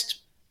fixed.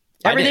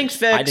 Everything's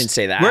fixed. I didn't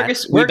say that.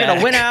 We're going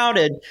to win out,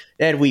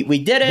 and we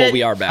did it. Well,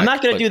 we are back. I'm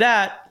not going to do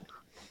that.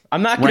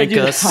 I'm not going to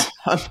do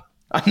that.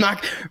 I'm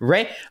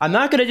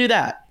not going to do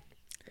that.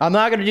 I'm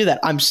not going to do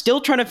that. I'm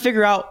still trying to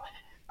figure out.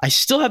 I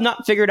still have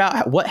not figured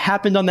out what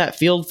happened on that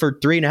field for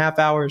 3.5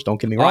 hours. Don't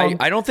get me wrong.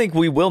 I don't think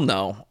we will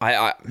know.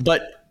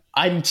 But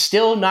I'm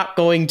still not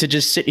going to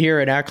just sit here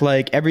and act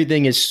like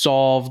everything is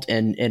solved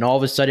and all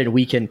of a sudden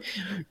we can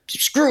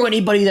screw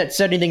anybody that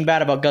said anything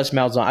bad about Gus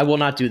Malzahn. I will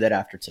not do that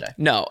after today.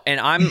 No,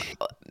 and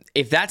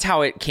if that's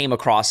how it came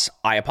across,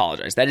 I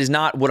apologize. That is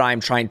not what I'm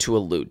trying to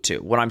allude to.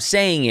 What I'm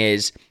saying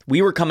is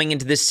we were coming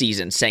into this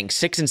season saying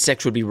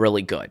 6-6 would be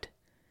really good.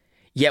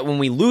 Yet when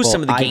we lose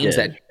some of the games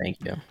thank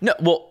you. No,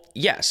 well,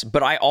 yes,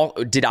 but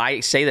did I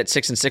say that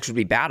 6-6 would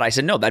be bad? I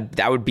said no.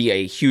 That would be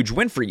a huge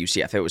win for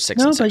UCF. It was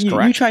 6-6. But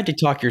correct? You tried to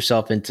talk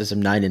yourself into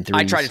some 9-3.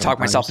 I tried to talk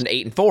myself into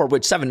 8-4,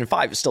 which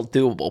 7-5 is still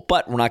doable.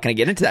 But we're not going to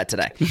get into that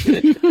today.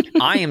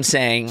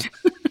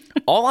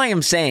 All I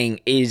am saying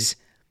is,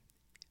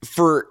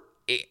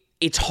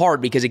 it's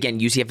hard because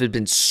again, UCF has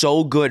been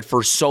so good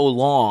for so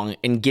long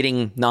in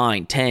getting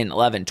 9, 10,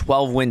 11,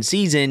 12 win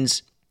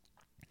seasons.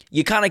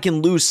 You kind of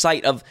can lose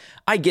sight of,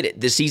 I get it.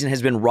 This season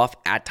has been rough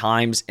at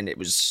times, and it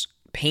was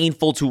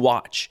painful to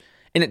watch.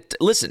 And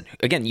listen,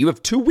 again, you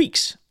have 2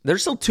 weeks.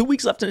 There's still 2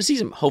 weeks left in the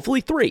season, hopefully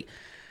 3.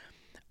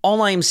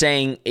 All I am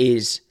saying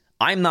is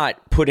I'm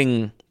not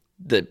putting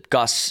the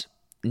Gus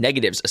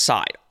negatives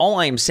aside. All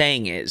I am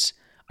saying is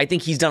I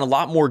think he's done a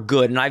lot more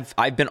good, and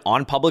I've been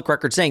on public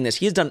record saying this.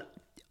 He has done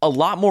a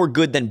lot more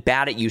good than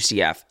bad at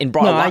UCF and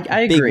brought a lot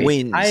of big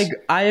wins.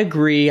 I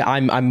agree.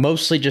 I'm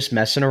mostly just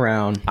messing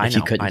around. If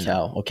you couldn't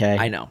tell, okay?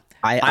 I know.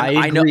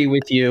 I agree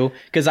with you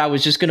because I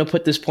was just going to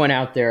put this point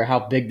out there how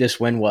big this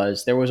win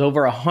was. There was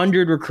over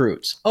 100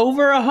 recruits.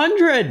 Over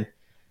 100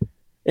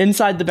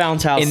 inside the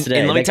bounce house today.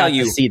 And let me tell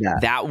you,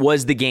 that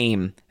was the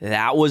game.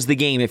 That was the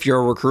game if you're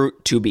a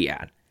recruit to be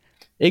at.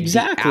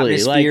 Exactly.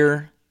 The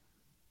atmosphere.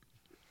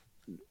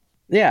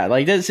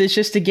 This. It's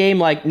just a game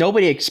like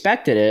nobody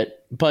expected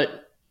it, but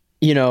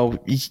you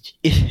know,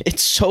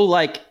 it's so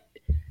like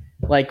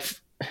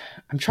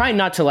I'm trying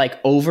not to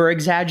over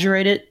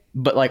exaggerate it,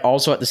 but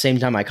also at the same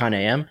time I kind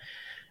of am,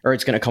 or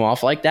it's going to come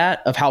off like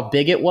that of how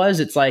big it was.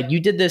 It's like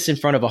you did this in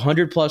front of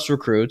 100+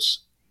 recruits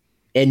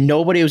and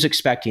nobody was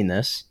expecting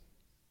this.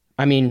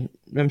 I mean,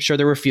 I'm sure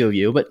there were a few of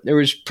you, but there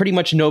was pretty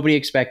much nobody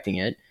expecting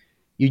it.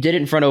 You did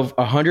it in front of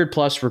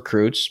 100+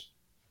 recruits.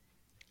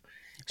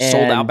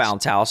 Sold out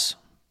bounce house.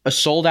 a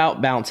sold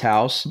out bounce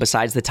house.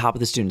 Besides the top of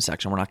the student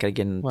section, we're not going to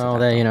get into Well,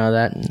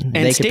 that. And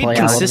they stayed could play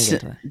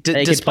consistent.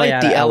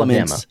 Despite the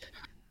elements,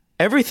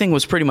 everything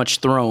was pretty much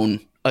thrown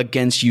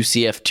against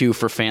UCF2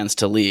 for fans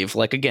to leave.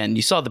 Like, again,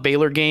 you saw the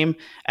Baylor game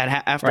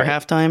after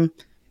halftime.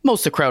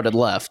 Most of the crowd had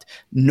left.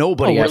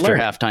 Nobody after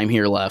halftime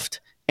here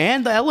left.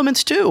 And the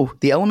elements, too.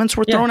 The elements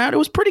were thrown out. It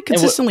was pretty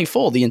consistently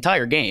full the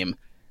entire game.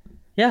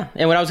 Yeah,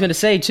 and what I was going to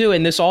say, too,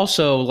 and this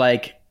also,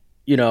 like,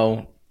 you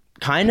know,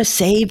 kind of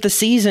saved the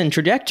season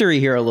trajectory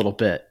here a little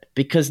bit.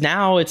 Because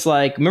now it's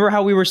like, remember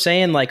how we were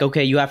saying, like,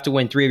 okay, you have to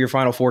win 3 of your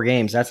final 4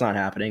 games. That's not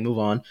happening. Move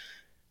on.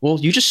 Well,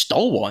 you just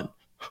stole one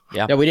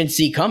that we didn't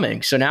see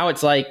coming. So now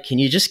it's like, can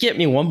you just get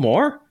me one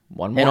more?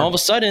 One more. And all of a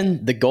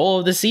sudden, the goal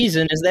of the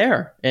season is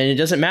there. And it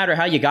doesn't matter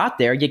how you got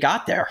there. You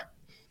got there.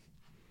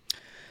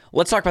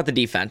 Let's talk about the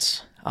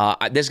defense.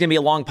 This is going to be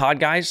a long pod,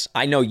 guys.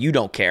 I know you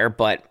don't care,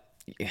 but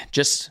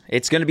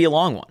it's going to be a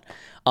long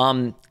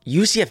one.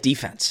 UCF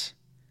defense.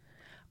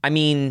 I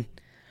mean,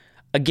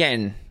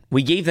 again,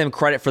 we gave them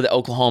credit for the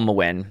Oklahoma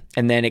win,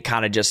 and then it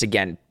kind of just,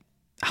 again,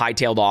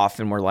 hightailed off,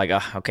 and we're like,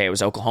 okay, it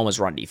was Oklahoma's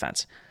run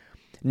defense.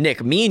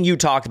 Nick, me and you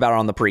talked about it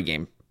on the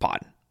pregame pod,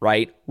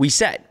 right? We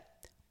said,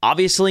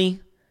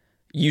 obviously,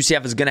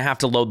 UCF is going to have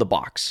to load the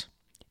box.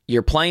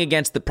 You're playing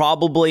against the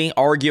probably,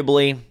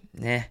 arguably,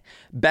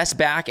 best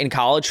back in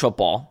college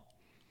football.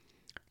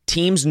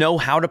 Teams know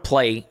how to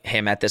play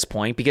him at this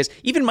point because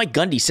even Mike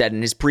Gundy said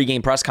in his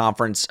pregame press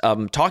conference,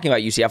 talking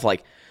about UCF,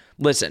 like,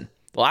 listen,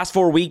 the last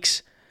 4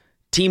 weeks,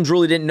 teams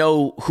really didn't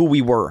know who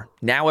we were.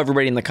 Now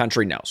everybody in the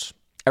country knows.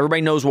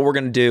 Everybody knows what we're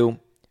going to do.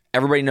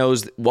 Everybody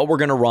knows what we're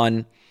going to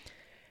run.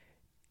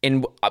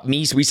 And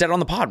we said on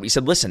the pod, we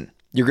said, listen,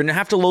 you're going to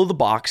have to load the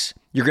box.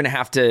 You're going to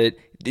have to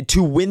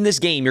win this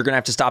game, you're going to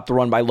have to stop the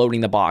run by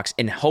loading the box.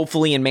 And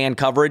hopefully in man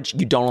coverage,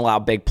 you don't allow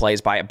big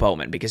plays by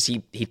Bowman because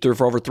he threw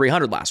for over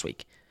 300 last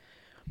week.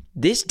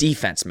 This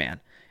defense,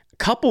 man, a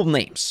couple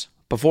names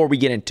before we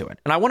get into it.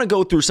 And I want to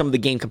go through some of the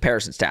game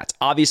comparison stats.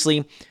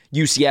 Obviously,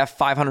 UCF,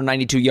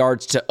 592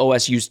 yards to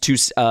OSU's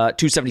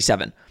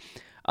 277.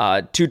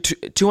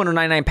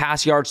 299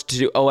 pass yards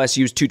to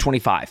OSU's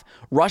 225.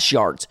 Rush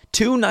yards,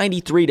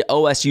 293 to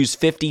OSU's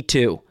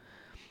 52.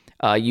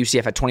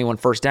 UCF had 21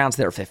 first downs,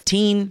 there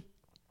 15.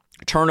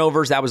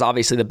 Turnovers, that was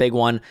obviously the big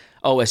one.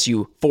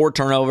 OSU 4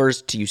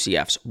 turnovers to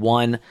UCF's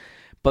 1.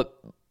 But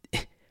a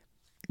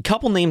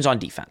couple names on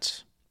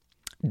defense.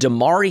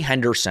 Damari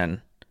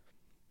Henderson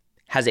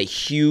has a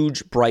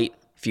huge, bright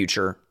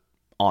future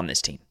on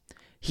this team.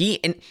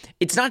 And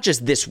it's not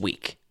just this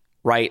week,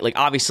 right? Like,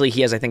 obviously, he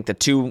has, I think, the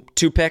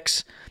two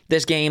picks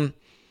this game,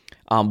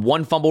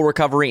 1 fumble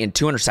recovery and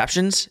 2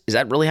 interceptions. Is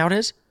that really how it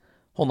is?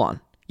 Hold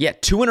on. Yeah,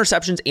 2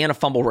 interceptions and a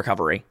fumble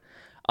recovery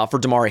for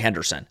Damari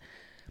Henderson.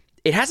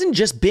 It hasn't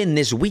just been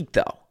this week,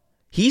 though.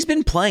 He's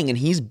been playing, and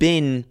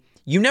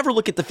you never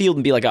look at the field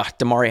and be like,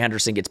 Damari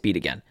Henderson gets beat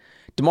again.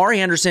 Damari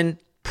Henderson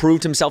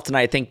proved himself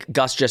tonight. I think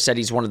Gus just said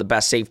he's one of the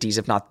best safeties,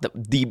 if not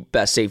the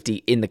best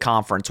safety in the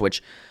conference,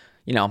 which,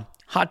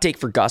 hot take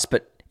for Gus,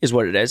 but is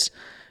what it is.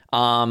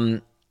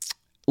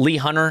 Lee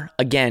Hunter,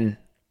 again,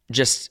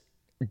 just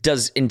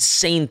does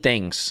insane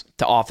things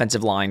to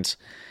offensive lines.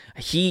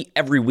 He,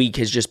 every week,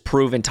 has just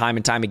proven time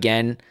and time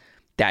again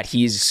that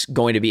he's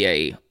going to be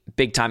a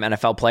big-time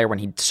NFL player when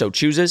he so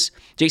chooses.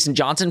 Jason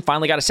Johnson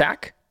finally got a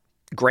sack.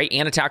 Great,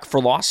 and a tackle for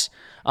loss.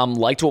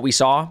 Liked what we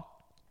saw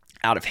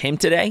out of him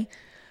today.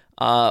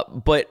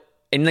 And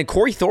then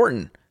Corey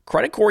Thornton.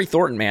 Credit Corey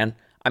Thornton, man.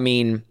 I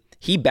mean,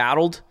 he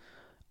battled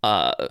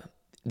the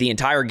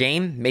entire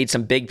game, made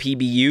some big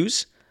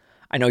PBUs.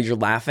 I know you're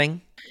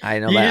laughing. I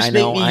know that.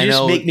 You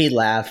just make me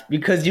laugh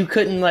because you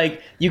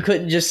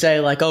couldn't just say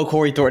like, oh,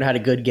 Corey Thornton had a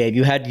good game.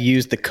 You had to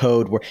use the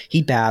code where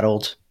he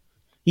battled.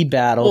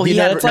 Well, he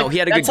had a good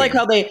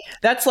game.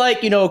 That's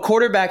like, a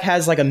quarterback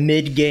has like a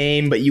mid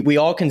game, but we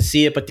all can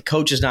see it, but the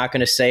coach is not going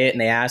to say it. And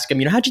they ask him,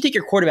 how'd you think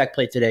your quarterback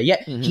played today?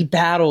 Yeah, He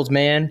battled,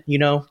 man.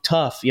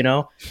 Tough.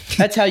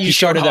 That's how you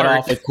started that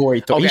off with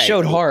Corey Thornton. Okay. He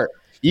showed heart.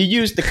 You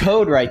used the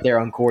code right there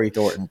on Corey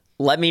Thornton.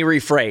 Let me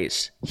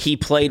rephrase. He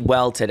played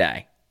well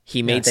today.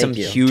 He made some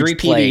huge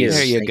plays.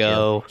 There you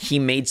go. He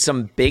made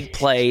some big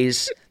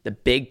plays. The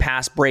big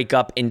pass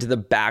breakup into the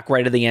back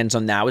right of the end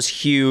zone, that was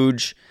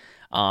huge.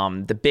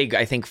 The big,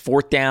 I think,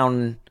 4th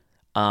down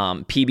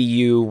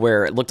PBU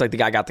where it looked like the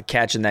guy got the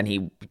catch and then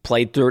he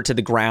played through it to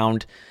the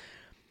ground.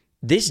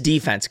 This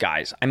defense,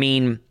 guys, I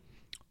mean,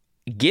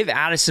 give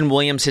Addison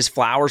Williams his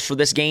flowers for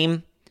this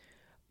game.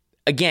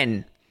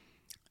 Again,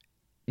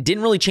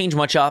 didn't really change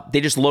much up.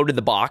 They just loaded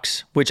the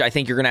box, which I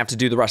think you're going to have to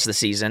do the rest of the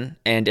season.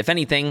 And if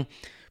anything,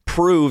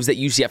 proves that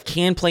UCF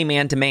can play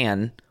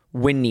man-to-man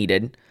when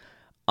needed.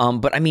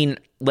 But I mean,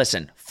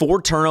 listen,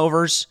 4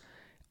 turnovers.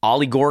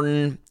 Ollie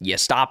Gordon, you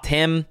stopped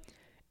him.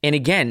 And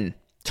again,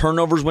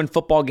 turnovers win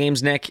football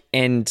games, Nick.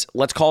 And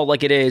let's call it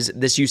like it is.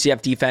 This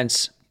UCF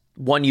defense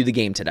won you the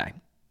game today.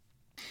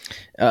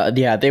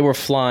 They were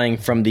flying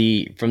from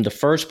the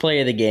first play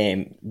of the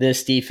game.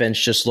 This defense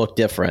just looked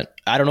different.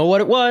 I don't know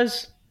what it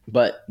was,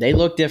 but they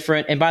look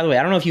different. And by the way,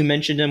 I don't know if you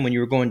mentioned him when you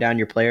were going down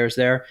your players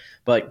there,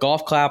 but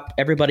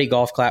everybody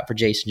golf clap for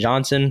Jason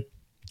Johnson.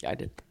 Yeah, I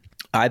did.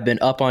 I've been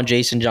up on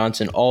Jason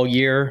Johnson all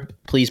year.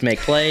 Please make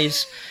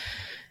plays.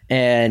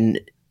 And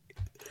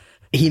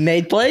he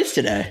made plays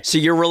today. So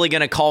you're really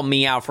going to call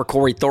me out for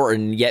Corey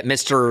Thornton, yet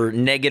Mr.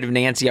 Negative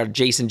Nancy out of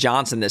Jason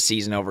Johnson this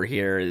season over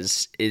here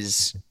is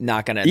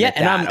not going to admit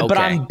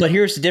that. But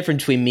here's the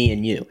difference between me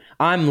and you.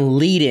 I'm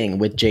leading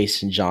with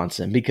Jason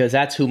Johnson because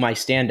that's who my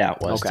standout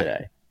was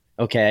today.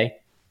 Okay?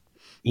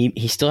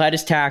 He still had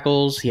his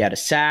tackles. He had a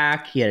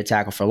sack. He had a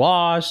tackle for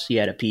loss. He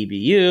had a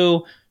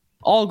PBU.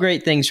 All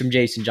great things from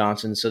Jason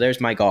Johnson. So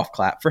there's my golf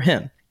clap for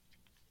him.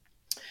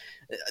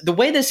 The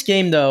way this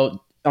game,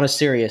 though, on a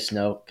serious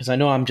note, because I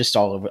know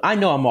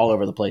I'm all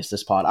over the place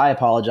this pod. I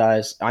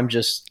apologize.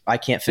 I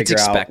can't figure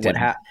out what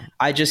happened.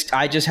 I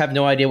just have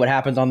no idea what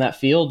happened on that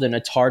field, and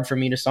it's hard for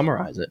me to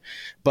summarize it.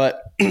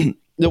 But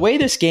the way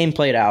this game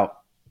played out,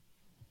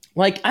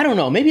 like, I don't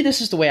know, maybe this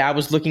is the way I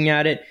was looking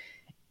at it.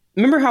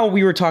 Remember how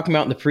we were talking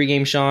about in the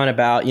pregame, Sean,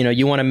 about,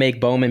 you want to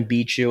make Bowman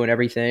beat you and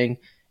everything?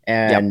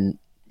 And,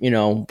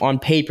 on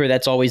paper,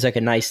 that's always like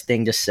a nice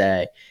thing to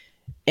say.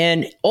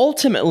 And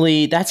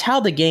ultimately, that's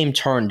how the game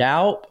turned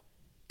out.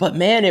 But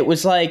man, it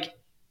was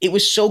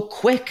so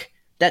quick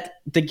that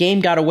the game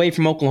got away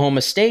from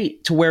Oklahoma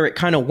State to where it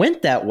kind of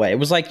went that way. It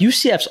was like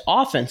UCF's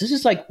offense. This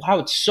is like how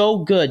it's so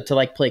good to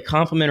like play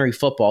complementary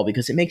football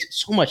because it makes it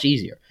so much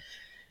easier.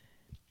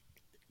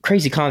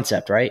 Crazy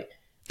concept, right?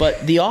 But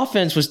the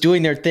offense was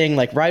doing their thing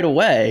like right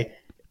away.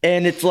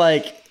 And it's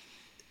like,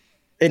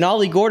 and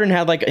Ollie Gordon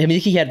had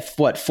he had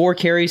 4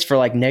 carries for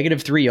like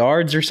 -3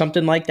 yards or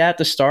something like that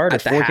to start, or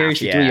 4 carries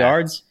for 3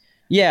 yards.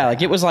 Yeah,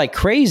 like it was like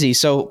crazy.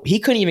 So he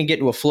couldn't even get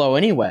to a flow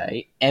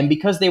anyway. And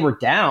because they were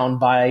down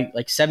by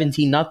like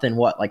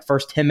 17-0,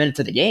 first 10 minutes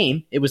of the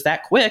game, it was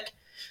that quick.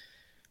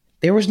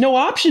 There was no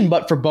option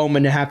but for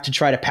Bowman to have to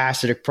try to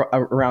pass it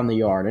around the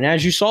yard. And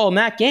as you saw in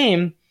that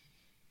game,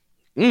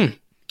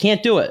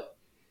 can't do it.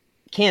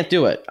 Can't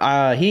do it.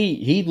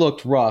 He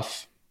looked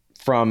rough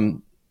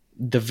from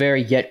the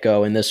very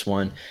get-go in this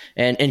one.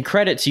 And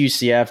credit to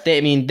UCF.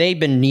 They've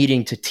been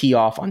needing to tee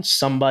off on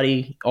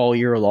somebody all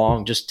year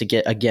long just to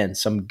get, again,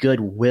 some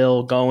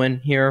goodwill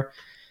going here.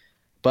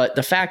 But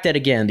the fact that,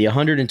 again, the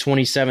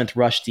 127th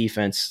rush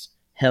defense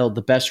held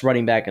the best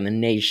running back in the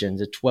nation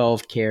to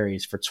 12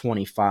 carries for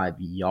 25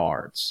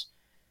 yards.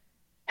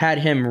 Had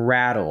him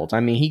rattled.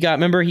 He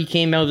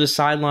came out of the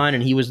sideline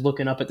and he was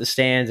looking up at the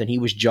stands and he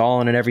was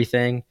jawing and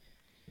everything.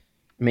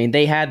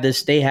 They had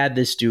this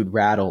dude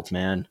rattled,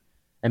 man.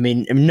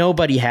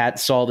 Nobody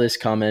saw this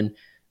coming.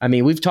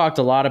 We've talked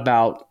a lot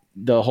about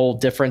the whole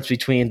difference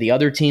between the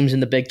other teams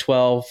in the Big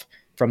 12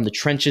 from the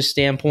trenches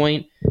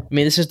standpoint.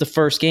 This is the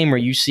first game where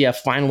UCF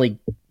finally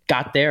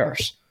got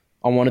theirs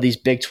on one of these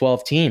Big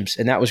 12 teams,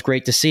 and that was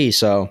great to see.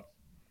 So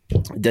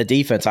the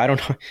defense, I don't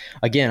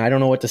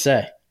know what to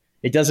say.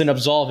 It doesn't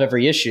absolve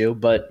every issue,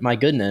 but my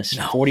goodness,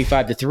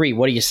 45-3,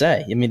 what do you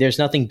say? There's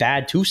nothing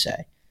bad to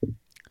say.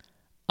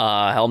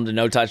 Held him to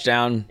no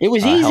touchdown. It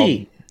was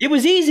easy. It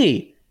was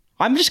easy.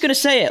 I'm just going to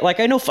say it.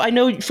 I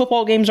know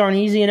football games aren't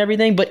easy and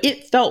everything, but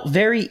it felt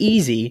very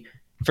easy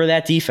for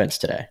that defense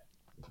today.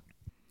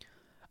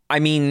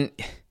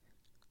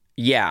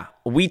 Yeah,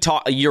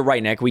 you're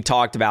right, Nick. We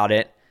talked about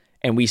it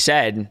and we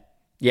said,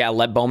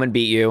 let Bowman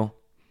beat you.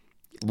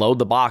 Load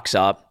the box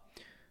up.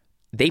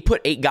 They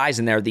put 8 guys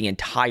in there the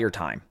entire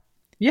time.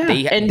 Yeah.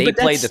 They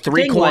played the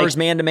 3 corners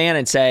man to man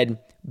and said,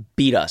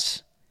 beat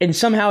us. And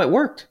somehow it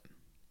worked.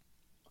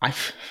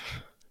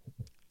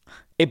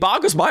 It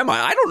boggles my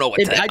mind. I don't know what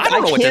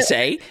to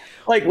say.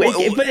 But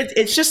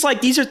it's just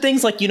like these are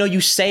things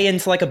you say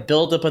into a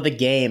buildup of the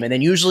game, and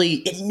then usually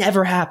it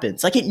never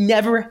happens. It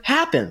never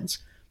happens,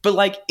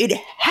 but it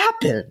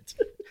happened.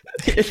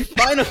 It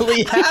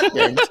finally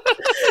happened.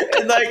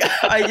 And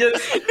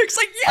Nick's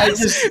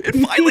yes, it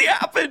finally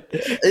happened.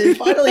 It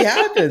finally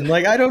happened.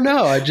 I don't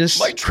know.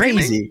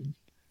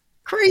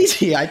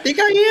 Crazy. I think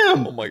I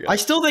am. Oh my God. I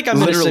still think I'm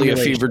literally a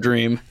fever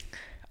dream.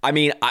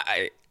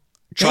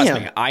 Trust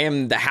me, I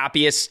am the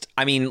happiest.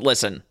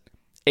 Listen,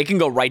 it can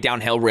go right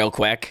downhill real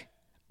quick.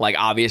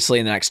 Obviously,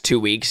 in the next 2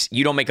 weeks,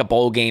 you don't make a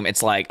bowl game.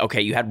 It's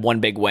okay, you had one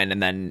big win,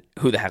 and then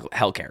who the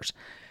hell cares?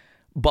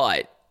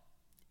 But,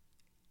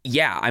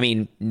 yeah,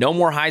 no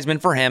more Heisman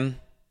for him.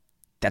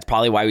 That's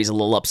probably why he's a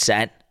little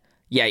upset.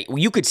 Yeah,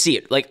 you could see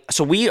it.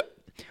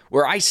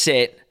 Where I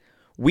sit,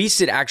 we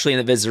sit actually in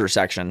the visitor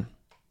section,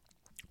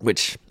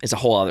 which is a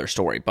whole other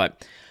story,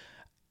 but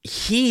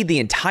the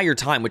entire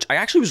time, which I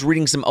actually was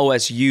reading some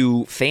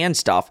OSU fan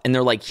stuff, and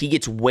they're he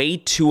gets way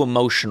too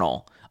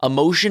emotional.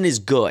 Emotion is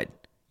good.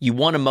 You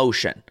want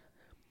emotion.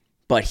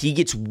 But he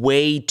gets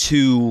way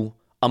too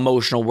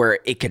emotional where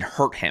it can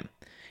hurt him.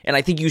 And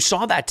I think you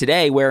saw that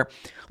today where,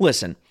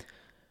 listen,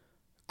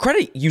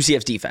 credit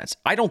UCF's defense.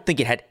 I don't think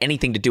it had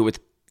anything to do with,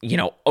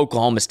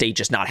 Oklahoma State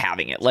just not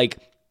having it.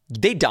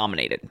 They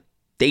dominated.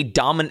 The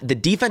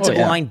defensive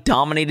line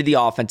dominated the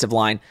offensive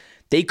line.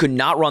 They could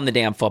not run the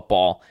damn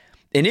football.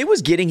 And it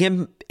was getting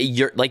him,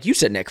 like you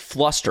said, Nick,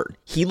 flustered.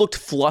 He looked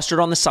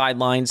flustered on the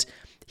sidelines.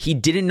 He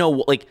didn't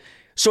know, like,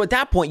 so at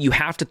that point, you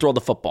have to throw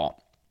the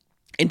football.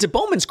 And to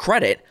Bowman's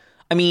credit,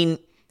 I mean,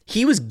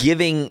 he was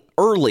giving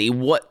early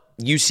what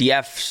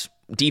UCF's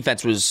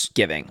defense was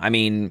giving. I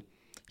mean,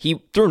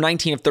 he threw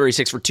 19 of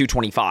 36 for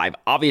 225.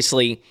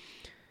 Obviously,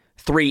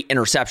 3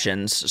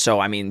 interceptions. So,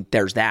 I mean,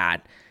 there's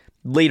that.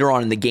 Later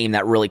on in the game,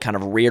 that really kind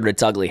of reared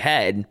its ugly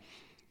head.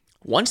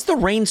 Once the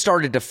rain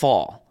started to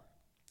fall,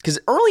 because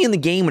early in the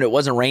game when it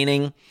wasn't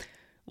raining,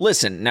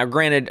 listen, now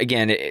granted,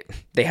 again,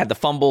 they had the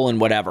fumble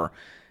and whatever.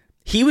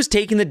 He was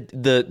taking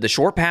the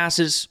short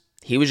passes.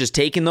 He was just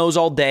taking those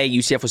all day.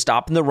 UCF was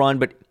stopping the run,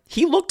 but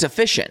he looked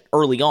efficient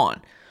early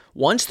on.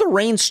 Once the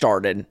rain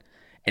started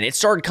and it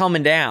started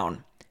coming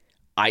down,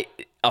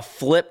 a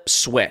flip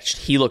switched.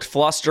 He looked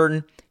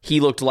flustered. He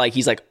looked like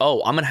he's like,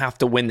 oh, I'm going to have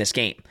to win this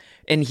game.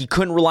 And he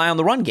couldn't rely on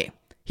the run game.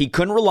 He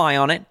couldn't rely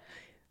on it.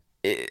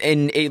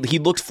 And he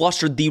looked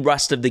flustered the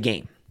rest of the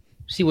game.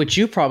 See, what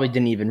you probably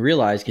didn't even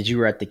realize because you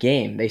were at the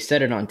game, they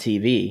said it on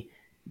TV.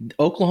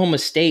 Oklahoma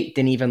State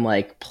didn't even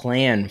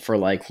plan for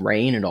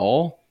rain at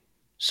all.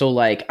 So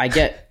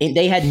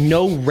they had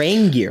no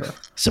rain gear.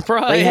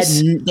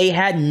 Surprise. They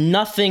had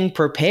nothing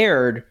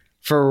prepared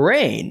for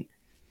rain.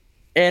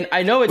 And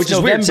I know it's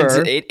November. Which is weird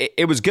since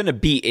it was going to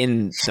be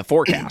in the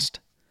forecast.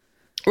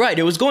 Right,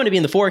 it was going to be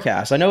in the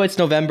forecast. I know it's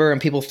November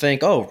and people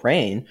think, oh,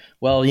 rain.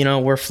 Well,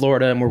 we're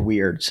Florida and we're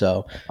weird.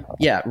 So,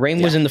 yeah,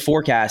 rain was in the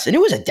forecast. And it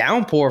was a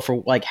downpour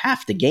for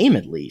half the game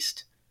at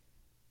least.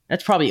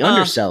 That's probably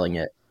underselling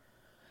it.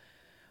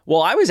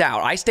 Well, I was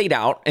out. I stayed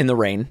out in the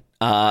rain.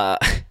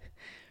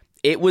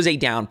 It was a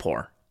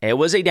downpour. It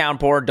was a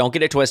downpour. Don't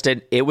get it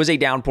twisted. It was a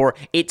downpour.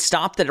 It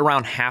stopped at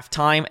around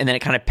halftime, and then it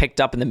kind of picked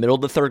up in the middle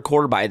of the third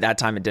quarter. By that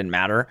time, it didn't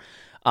matter.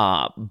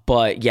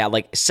 But yeah,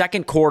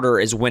 second quarter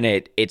is when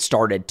it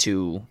started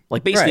to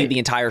basically the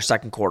entire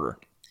second quarter.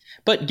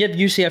 But give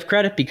UCF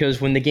credit because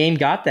when the game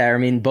got there, I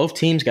mean, both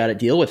teams got to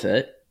deal with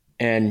it,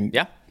 and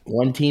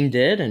one team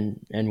did, and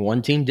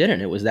one team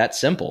didn't. It was that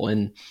simple,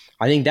 and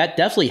I think that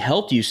definitely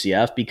helped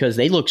UCF because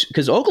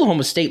because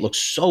Oklahoma State looked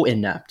so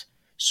inept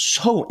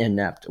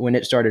when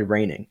it started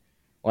raining,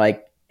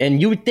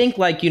 and you would think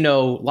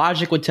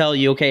logic would tell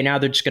you, okay, now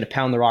they're just going to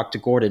pound the rock to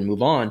Gordon and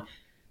move on.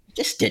 It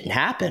just didn't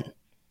happen.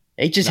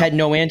 They just had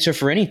no answer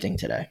for anything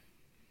today.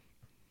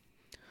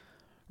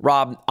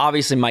 Rob,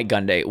 obviously Mike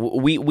Gundy.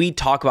 We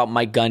talk about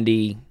Mike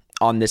Gundy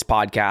on this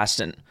podcast,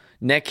 and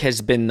Nick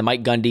has been the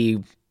Mike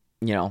Gundy,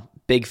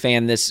 big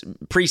fan this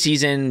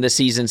preseason. This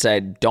season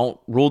said, don't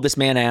rule this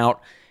man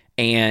out.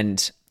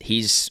 And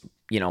he's,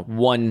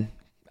 won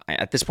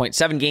at this point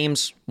 7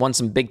 games, won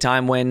some big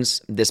time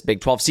wins this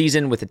Big 12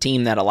 season with a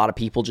team that a lot of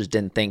people just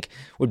didn't think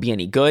would be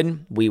any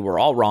good. We were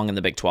all wrong in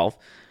the Big 12.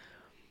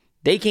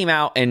 They came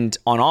out and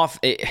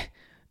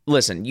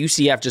listen,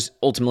 UCF just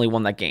ultimately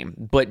won that game.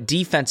 But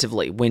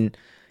defensively, when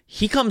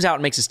he comes out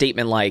and makes a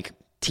statement like,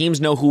 teams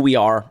know who we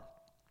are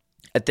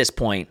at this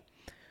point,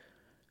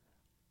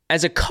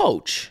 as a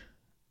coach,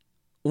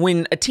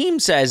 when a team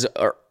says,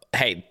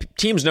 hey,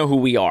 teams know who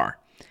we are,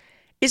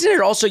 isn't it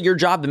also your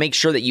job to make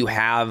sure that you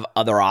have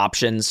other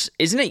options?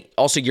 Isn't it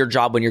also your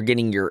job when you're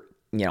getting your,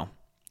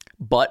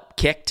 butt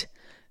kicked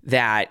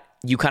that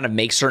you kind of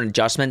make certain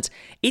adjustments?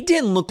 It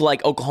didn't look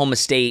like Oklahoma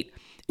State.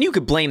 You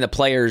could blame the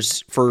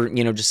players for,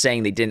 just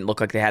saying they didn't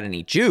look like they had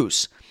any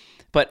juice.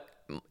 But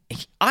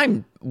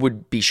I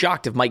would be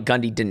shocked if Mike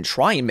Gundy didn't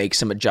try and make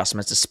some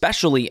adjustments,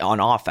 especially on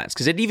offense,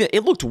 because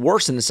it looked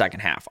worse in the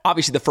second half.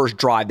 Obviously, the first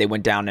drive they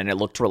went down and it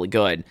looked really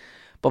good.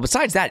 But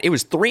besides that, it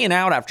was 3 and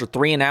out after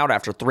 3 and out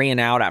after 3 and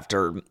out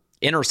after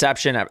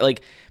interception.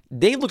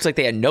 They looked like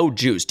they had no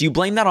juice. Do you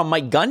blame that on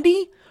Mike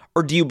Gundy?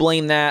 Or do you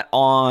blame that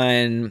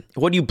on,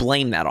 what do you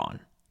blame that on?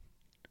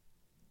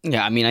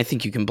 Yeah, I mean, I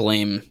think you can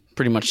blame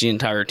pretty much the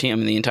entire team. I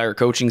mean, the entire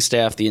coaching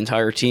staff, the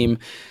entire team.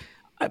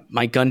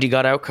 Mike Gundy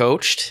got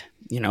outcoached.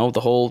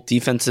 The whole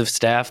defensive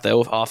staff, the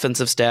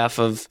offensive staff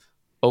of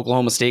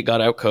Oklahoma State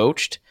got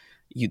outcoached.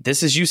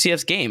 This is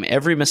UCF's game.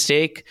 Every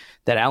mistake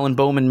that Alan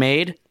Bowman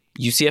made,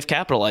 UCF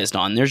capitalized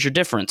on. There's your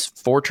difference.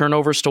 4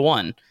 turnovers to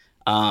 1.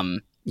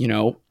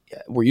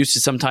 We're used to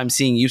sometimes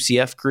seeing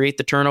UCF create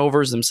the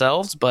turnovers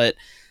themselves, but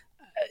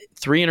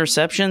 3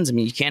 interceptions, I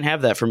mean, you can't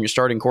have that from your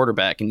starting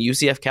quarterback, and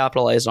UCF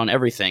capitalized on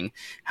everything.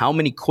 How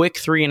many quick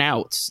 3 and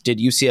outs did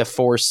UCF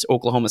force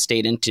Oklahoma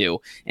State into?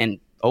 And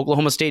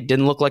Oklahoma State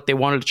didn't look like they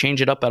wanted to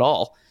change it up at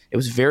all. It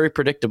was very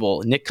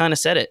predictable. Nick kind of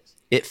said it.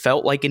 It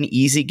felt like an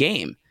easy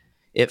game.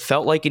 It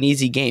felt like an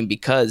easy game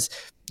because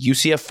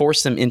UCF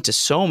forced them into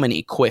so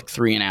many quick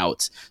 3 and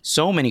outs,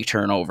 so many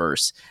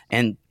turnovers,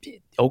 and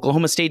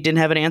Oklahoma State didn't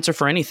have an answer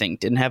for anything.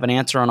 Didn't have an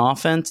answer on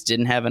offense.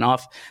 Didn't have an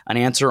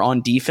answer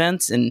on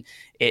defense, and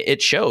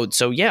it showed.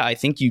 So yeah, I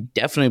think you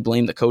definitely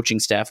blame the coaching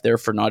staff there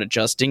for not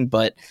adjusting,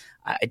 but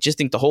I just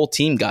think the whole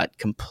team got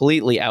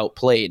completely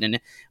outplayed. And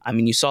I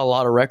mean, you saw a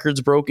lot of records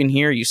broken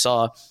here. You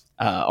saw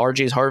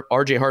RJ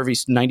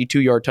Harvey's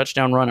 92-yard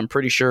touchdown run. I'm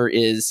pretty sure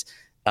is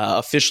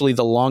officially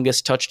the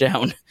longest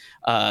touchdown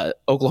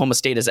Oklahoma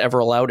State has ever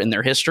allowed in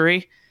their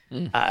history.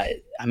 I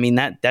mean,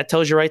 that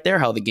tells you right there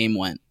how the game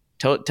went.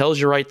 tells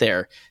you right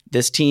there.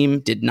 This team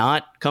did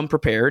not come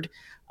prepared.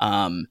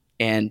 And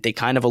they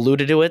kind of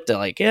alluded to it. They're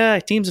like, yeah,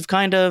 teams have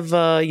kind of,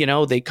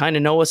 they kind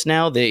of know us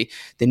now. They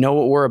know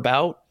what we're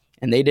about,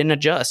 and they didn't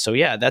adjust. So,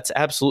 yeah, that's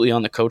absolutely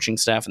on the coaching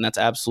staff, and that's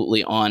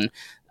absolutely on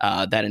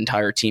that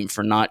entire team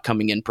for not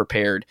coming in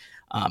prepared.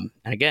 And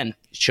again,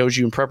 it shows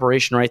you in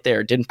preparation right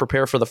there. Didn't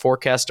prepare for the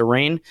forecast of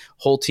rain.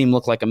 Whole team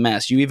looked like a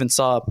mess. You even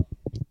saw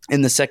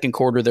in the second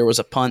quarter there was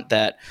a punt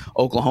that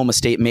Oklahoma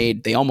State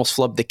made. They almost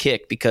flubbed the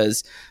kick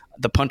because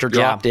the punter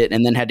dropped it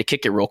and then had to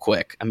kick it real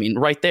quick. I mean,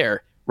 right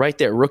there,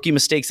 rookie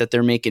mistakes that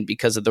they're making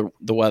because of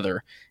the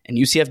weather. And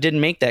UCF didn't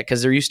make that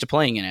because they're used to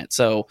playing in it.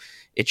 So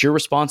it's your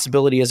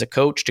responsibility as a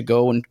coach to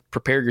go and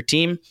prepare your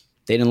team.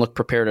 They didn't look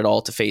prepared at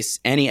all to face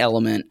any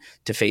element,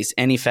 to face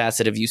any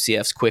facet of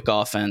UCF's quick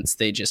offense.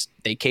 They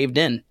caved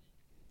in.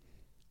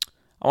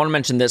 I want to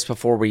mention this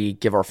before we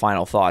give our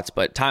final thoughts,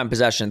 but time of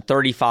possession,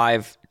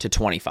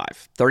 35-25.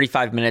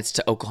 35 minutes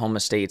to Oklahoma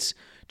State's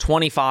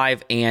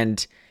 25,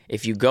 and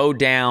if you go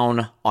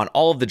down on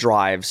all of the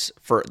drives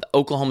for the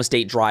Oklahoma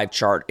State drive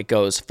chart, it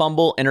goes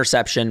fumble,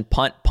 interception,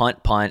 punt,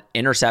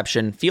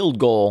 interception, field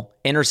goal,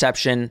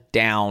 interception,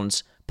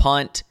 downs,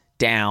 punt,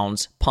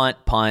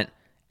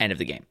 end of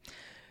the game.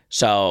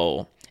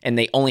 So, and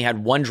they only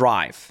had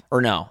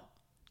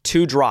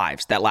two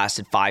drives that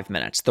lasted 5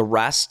 minutes. The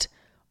rest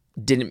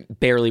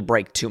didn't barely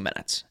break 2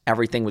 minutes.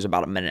 Everything was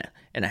about a minute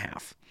and a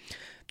half.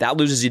 That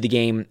loses you the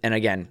game. And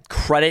again,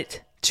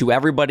 credit to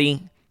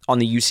everybody on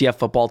the UCF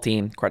football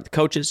team. Credit the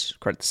coaches,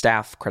 credit the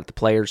staff, credit the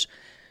players.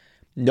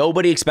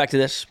 Nobody expected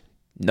this.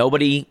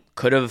 Nobody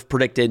could have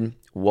predicted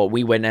what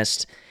we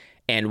witnessed,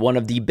 and one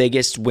of the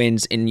biggest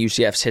wins in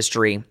UCF's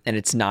history, and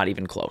it's not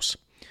even close.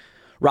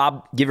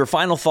 Rob, give your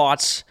final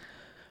thoughts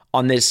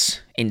on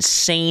this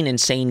insane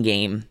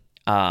game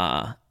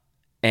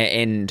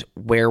and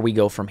where we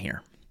go from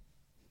here.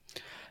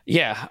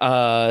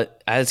 Yeah,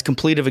 as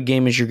complete of a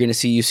game as you're going to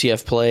see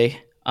UCF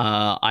play.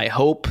 I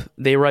hope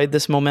they ride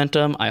this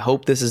momentum. I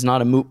hope this is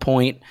not a moot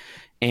point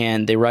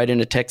and they ride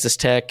into Texas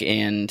Tech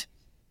and,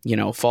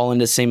 fall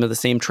into the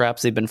same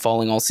traps they've been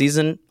falling all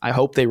season. I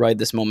hope they ride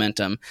this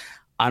momentum.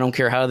 I don't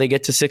care how they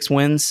get to 6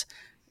 wins.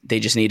 They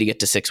just need to get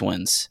to 6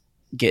 wins.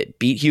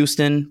 Beat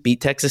Houston,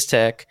 beat Texas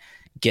Tech,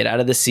 get out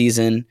of the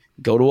season,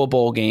 go to a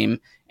bowl game,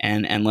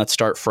 and let's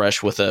start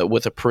fresh with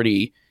a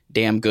pretty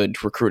damn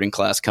good recruiting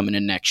class coming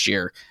in next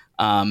year.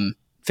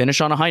 Finish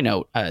on a high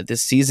note.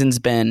 This season's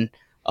been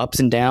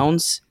ups and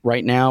downs.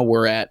 Right now,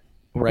 we're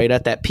right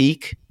at that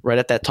peak, right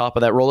at that top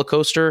of that roller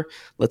coaster.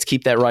 Let's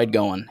keep that ride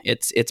going.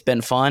 It's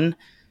been fun.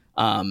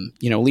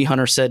 Lee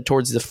Hunter said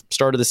towards the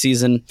start of the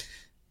season,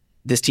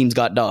 this team's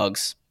got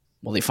dogs.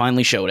 Well, they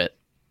finally showed it.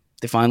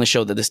 They finally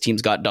showed that this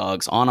team's got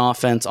dogs on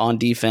offense, on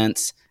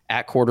defense,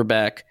 at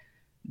quarterback.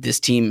 This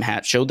team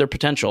showed their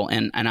potential,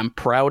 and I'm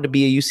proud to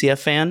be a UCF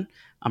fan.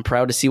 I'm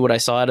proud to see what I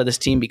saw out of this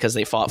team because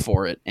they fought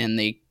for it, and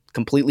they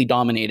completely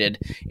dominated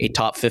a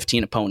top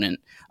 15 opponent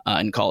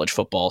in college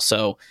football.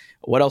 So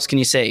what else can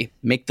you say?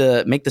 Make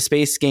the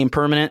space game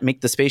permanent,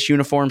 make the space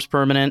uniforms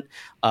permanent.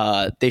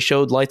 They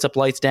showed lights up,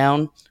 lights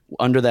down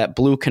under that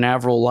blue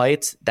Canaveral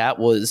lights. That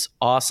was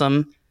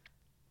awesome.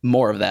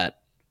 More of that.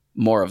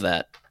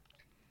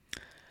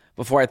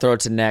 Before I throw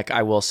it to Nick,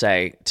 I will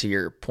say to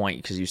your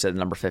point, because you said the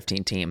number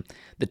 15 team,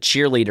 the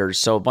cheerleaders,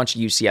 so a bunch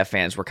of UCF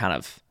fans were kind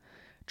of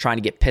trying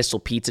to get Pistol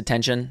Pete's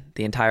attention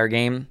the entire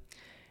game.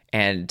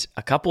 And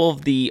a couple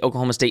of the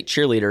Oklahoma State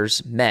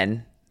cheerleaders,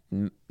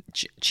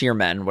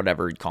 cheermen,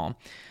 whatever you'd call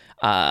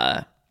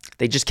them,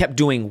 they just kept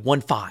doing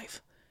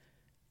 1-5.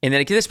 And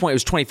then at this point, it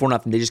was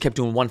 24-0. They just kept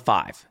doing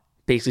 1-5,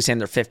 basically saying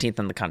they're 15th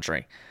in the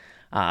country.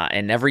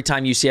 And every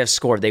time UCF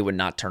scored, they would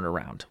not turn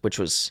around, which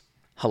was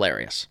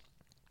hilarious.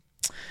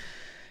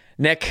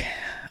 Nick,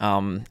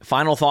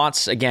 final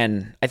thoughts.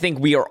 Again, I think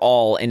we are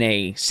all in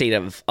a state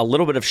of a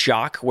little bit of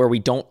shock where we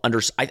don't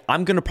understand.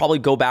 I'm going to probably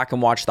go back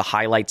and watch the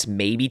highlights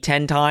maybe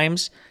 10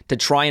 times to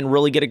try and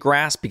really get a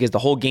grasp because the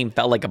whole game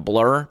felt like a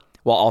blur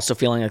while also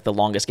feeling like the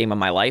longest game of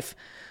my life.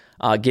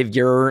 Give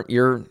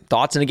your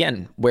thoughts and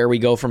again, where we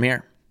go from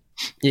here.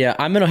 Yeah,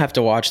 I'm going to have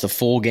to watch the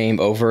full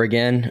game over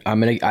again.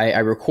 I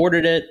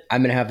recorded it.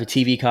 I'm going to have the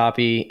TV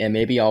copy and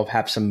maybe I'll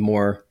have some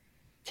more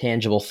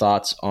tangible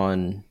thoughts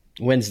on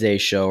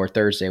Wednesday's show or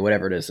Thursday,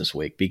 whatever it is this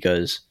week,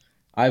 because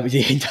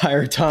the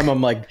entire time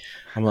I'm like,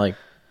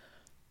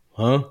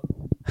 huh?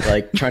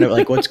 Like trying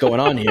to what's going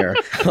on here?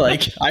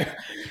 It's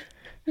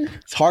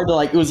hard to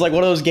it was like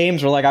one of those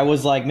games where I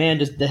was like, man,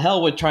 just the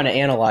hell with trying to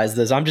analyze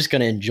this. I'm just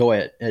going to enjoy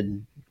it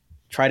and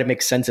try to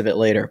make sense of it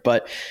later.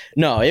 But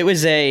no,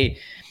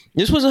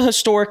 this was a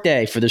historic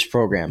day for this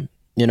program.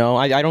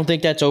 I don't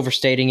think that's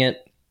overstating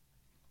it.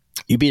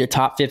 You beat a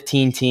top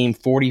 15 team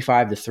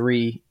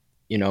 45-3.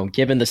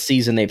 Given the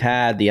season they've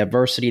had, the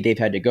adversity they've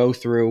had to go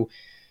through.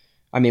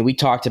 I mean, we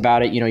talked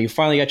about it. You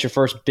finally got your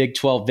first Big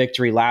 12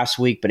 victory last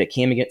week, but it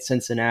came against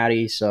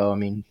Cincinnati. So, I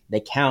mean,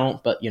 they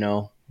count, but,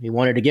 you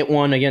wanted to get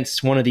one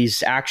against one of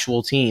these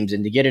actual teams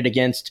and to get it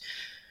against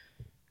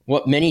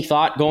what many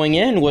thought going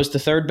in was the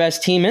third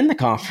best team in the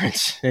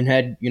conference and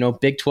had,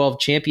 Big 12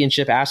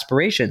 championship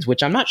aspirations,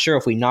 which I'm not sure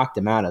if we knocked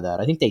them out of that.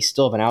 I think they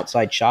still have an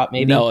outside shot,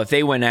 maybe. No, if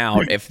they win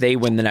out, if they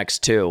win the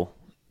next two,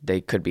 they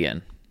could be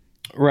in.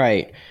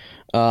 Right.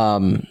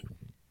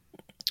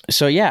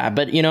 So, yeah,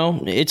 but,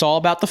 it's all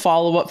about the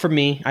follow-up for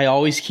me. I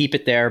always keep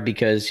it there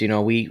because,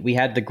 we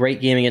had the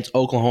great game against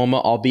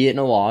Oklahoma, albeit in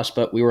a loss,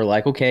 but we were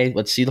like, okay,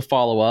 let's see the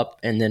follow-up.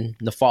 And then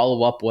the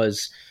follow-up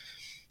was,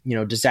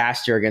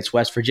 disaster against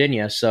West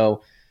Virginia.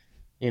 So,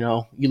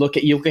 you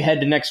look ahead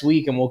to next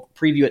week, and we'll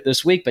preview it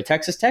this week, but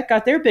Texas Tech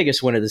got their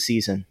biggest win of the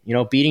season,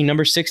 beating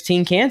number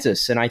 16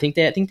 Kansas. And I think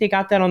they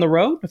got that on the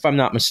road, if I'm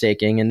not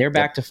mistaken, and they're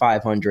back to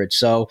 500.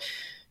 So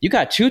you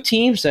got two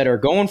teams that are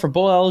going for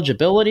bowl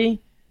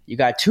eligibility. You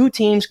got two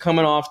teams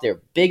coming off their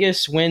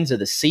biggest wins of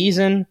the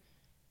season.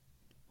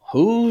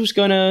 Who's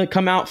going to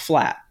come out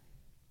flat?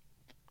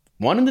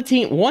 One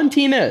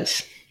team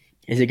is.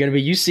 Is it going to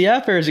be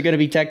UCF or is it going to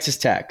be Texas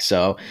Tech?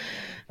 So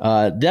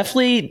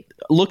definitely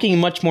looking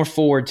much more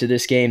forward to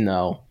this game,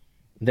 though,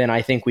 than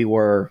I think we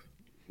were,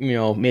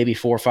 maybe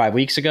 4 or 5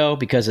 weeks ago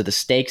because of the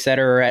stakes that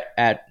are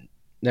at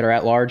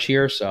large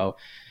here. So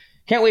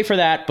can't wait for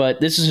that. But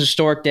this is a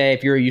historic day.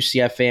 If you're a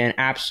UCF fan,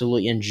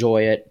 absolutely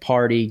enjoy it,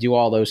 party, do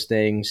all those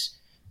things.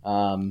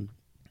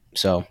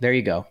 So there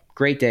you go.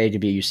 Great day to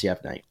be a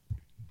UCF night.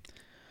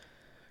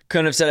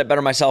 Couldn't have said it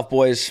better myself,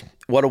 boys.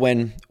 What a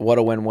win. What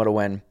a win. What a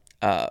win.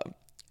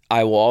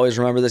 I will always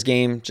remember this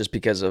game just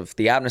because of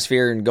the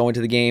atmosphere and going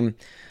to the game.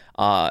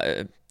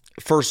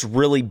 First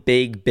really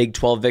big Big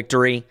 12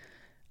 victory.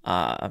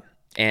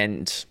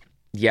 And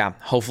yeah,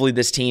 hopefully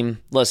this team,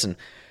 listen,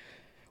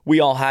 we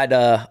all had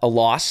a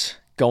loss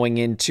going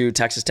into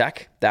Texas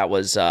Tech. That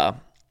was,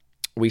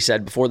 we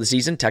said before the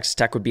season, Texas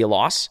Tech would be a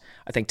loss.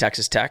 I think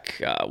Texas Tech,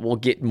 we'll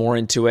get more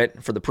into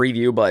it for the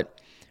preview,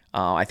 but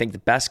I think the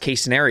best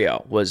case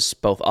scenario was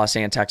both us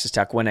and Texas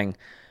Tech winning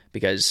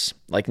because,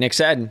 like Nick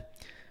said,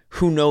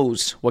 who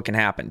knows what can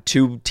happen?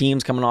 Two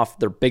teams coming off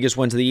their biggest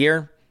wins of the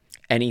year,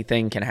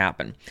 anything can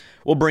happen.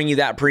 We'll bring you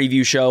that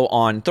preview show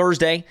on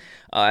Thursday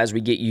as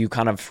we get you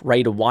kind of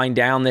ready to wind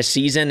down this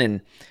season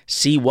and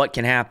see what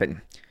can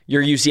happen.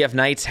 Your UCF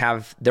Knights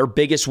have their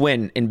biggest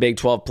win in Big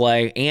 12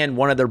 play and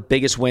one of their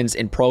biggest wins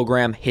in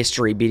program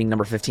history, beating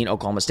number 15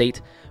 Oklahoma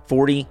State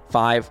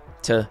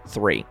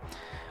 45-3.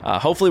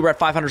 Hopefully we're at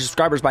 500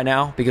 subscribers by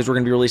now because we're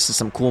going to be releasing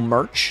some cool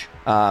merch.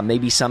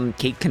 Maybe some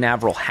Cape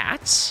Canaveral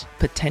hats,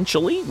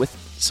 potentially, with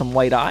some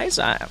white eyes.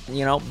 I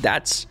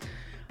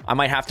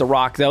might have to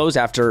rock those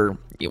after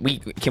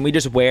Can we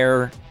just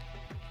wear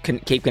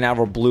Cape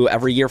Canaveral blue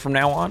every year from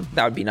now on?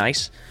 That would be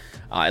nice.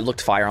 It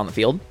looked fire on the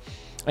field.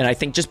 And I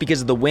think just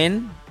because of the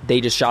win, they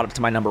just shot up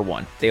to my number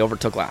one. They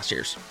overtook last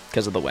year's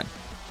because of the win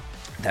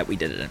that we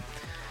did it in.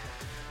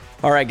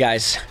 All right,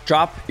 guys,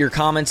 drop your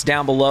comments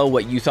down below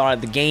what you thought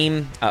of the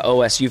game.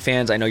 OSU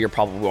fans, I know you're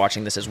probably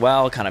watching this as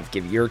well. Kind of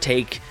give your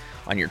take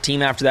on your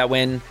team after that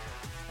win.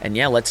 And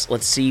yeah, let's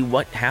see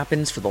what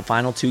happens for the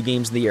final two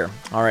games of the year.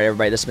 All right,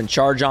 everybody, this has been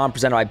Charge On,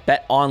 presented by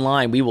Bet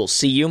Online. We will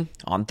see you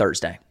on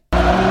Thursday.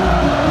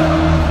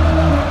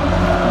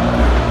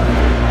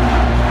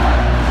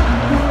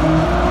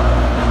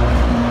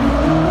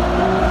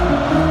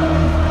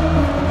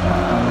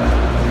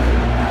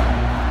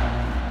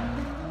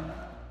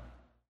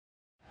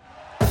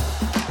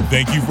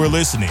 Thank you for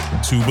listening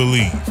to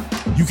Believe.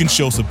 You can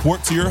show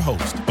support to your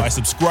host by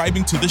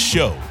subscribing to the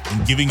show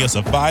and giving us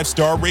a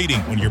 5-star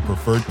rating on your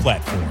preferred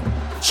platform.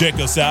 Check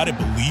us out at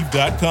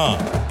Believe.com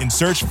and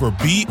search for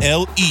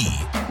BLEAV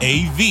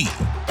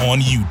on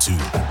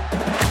YouTube.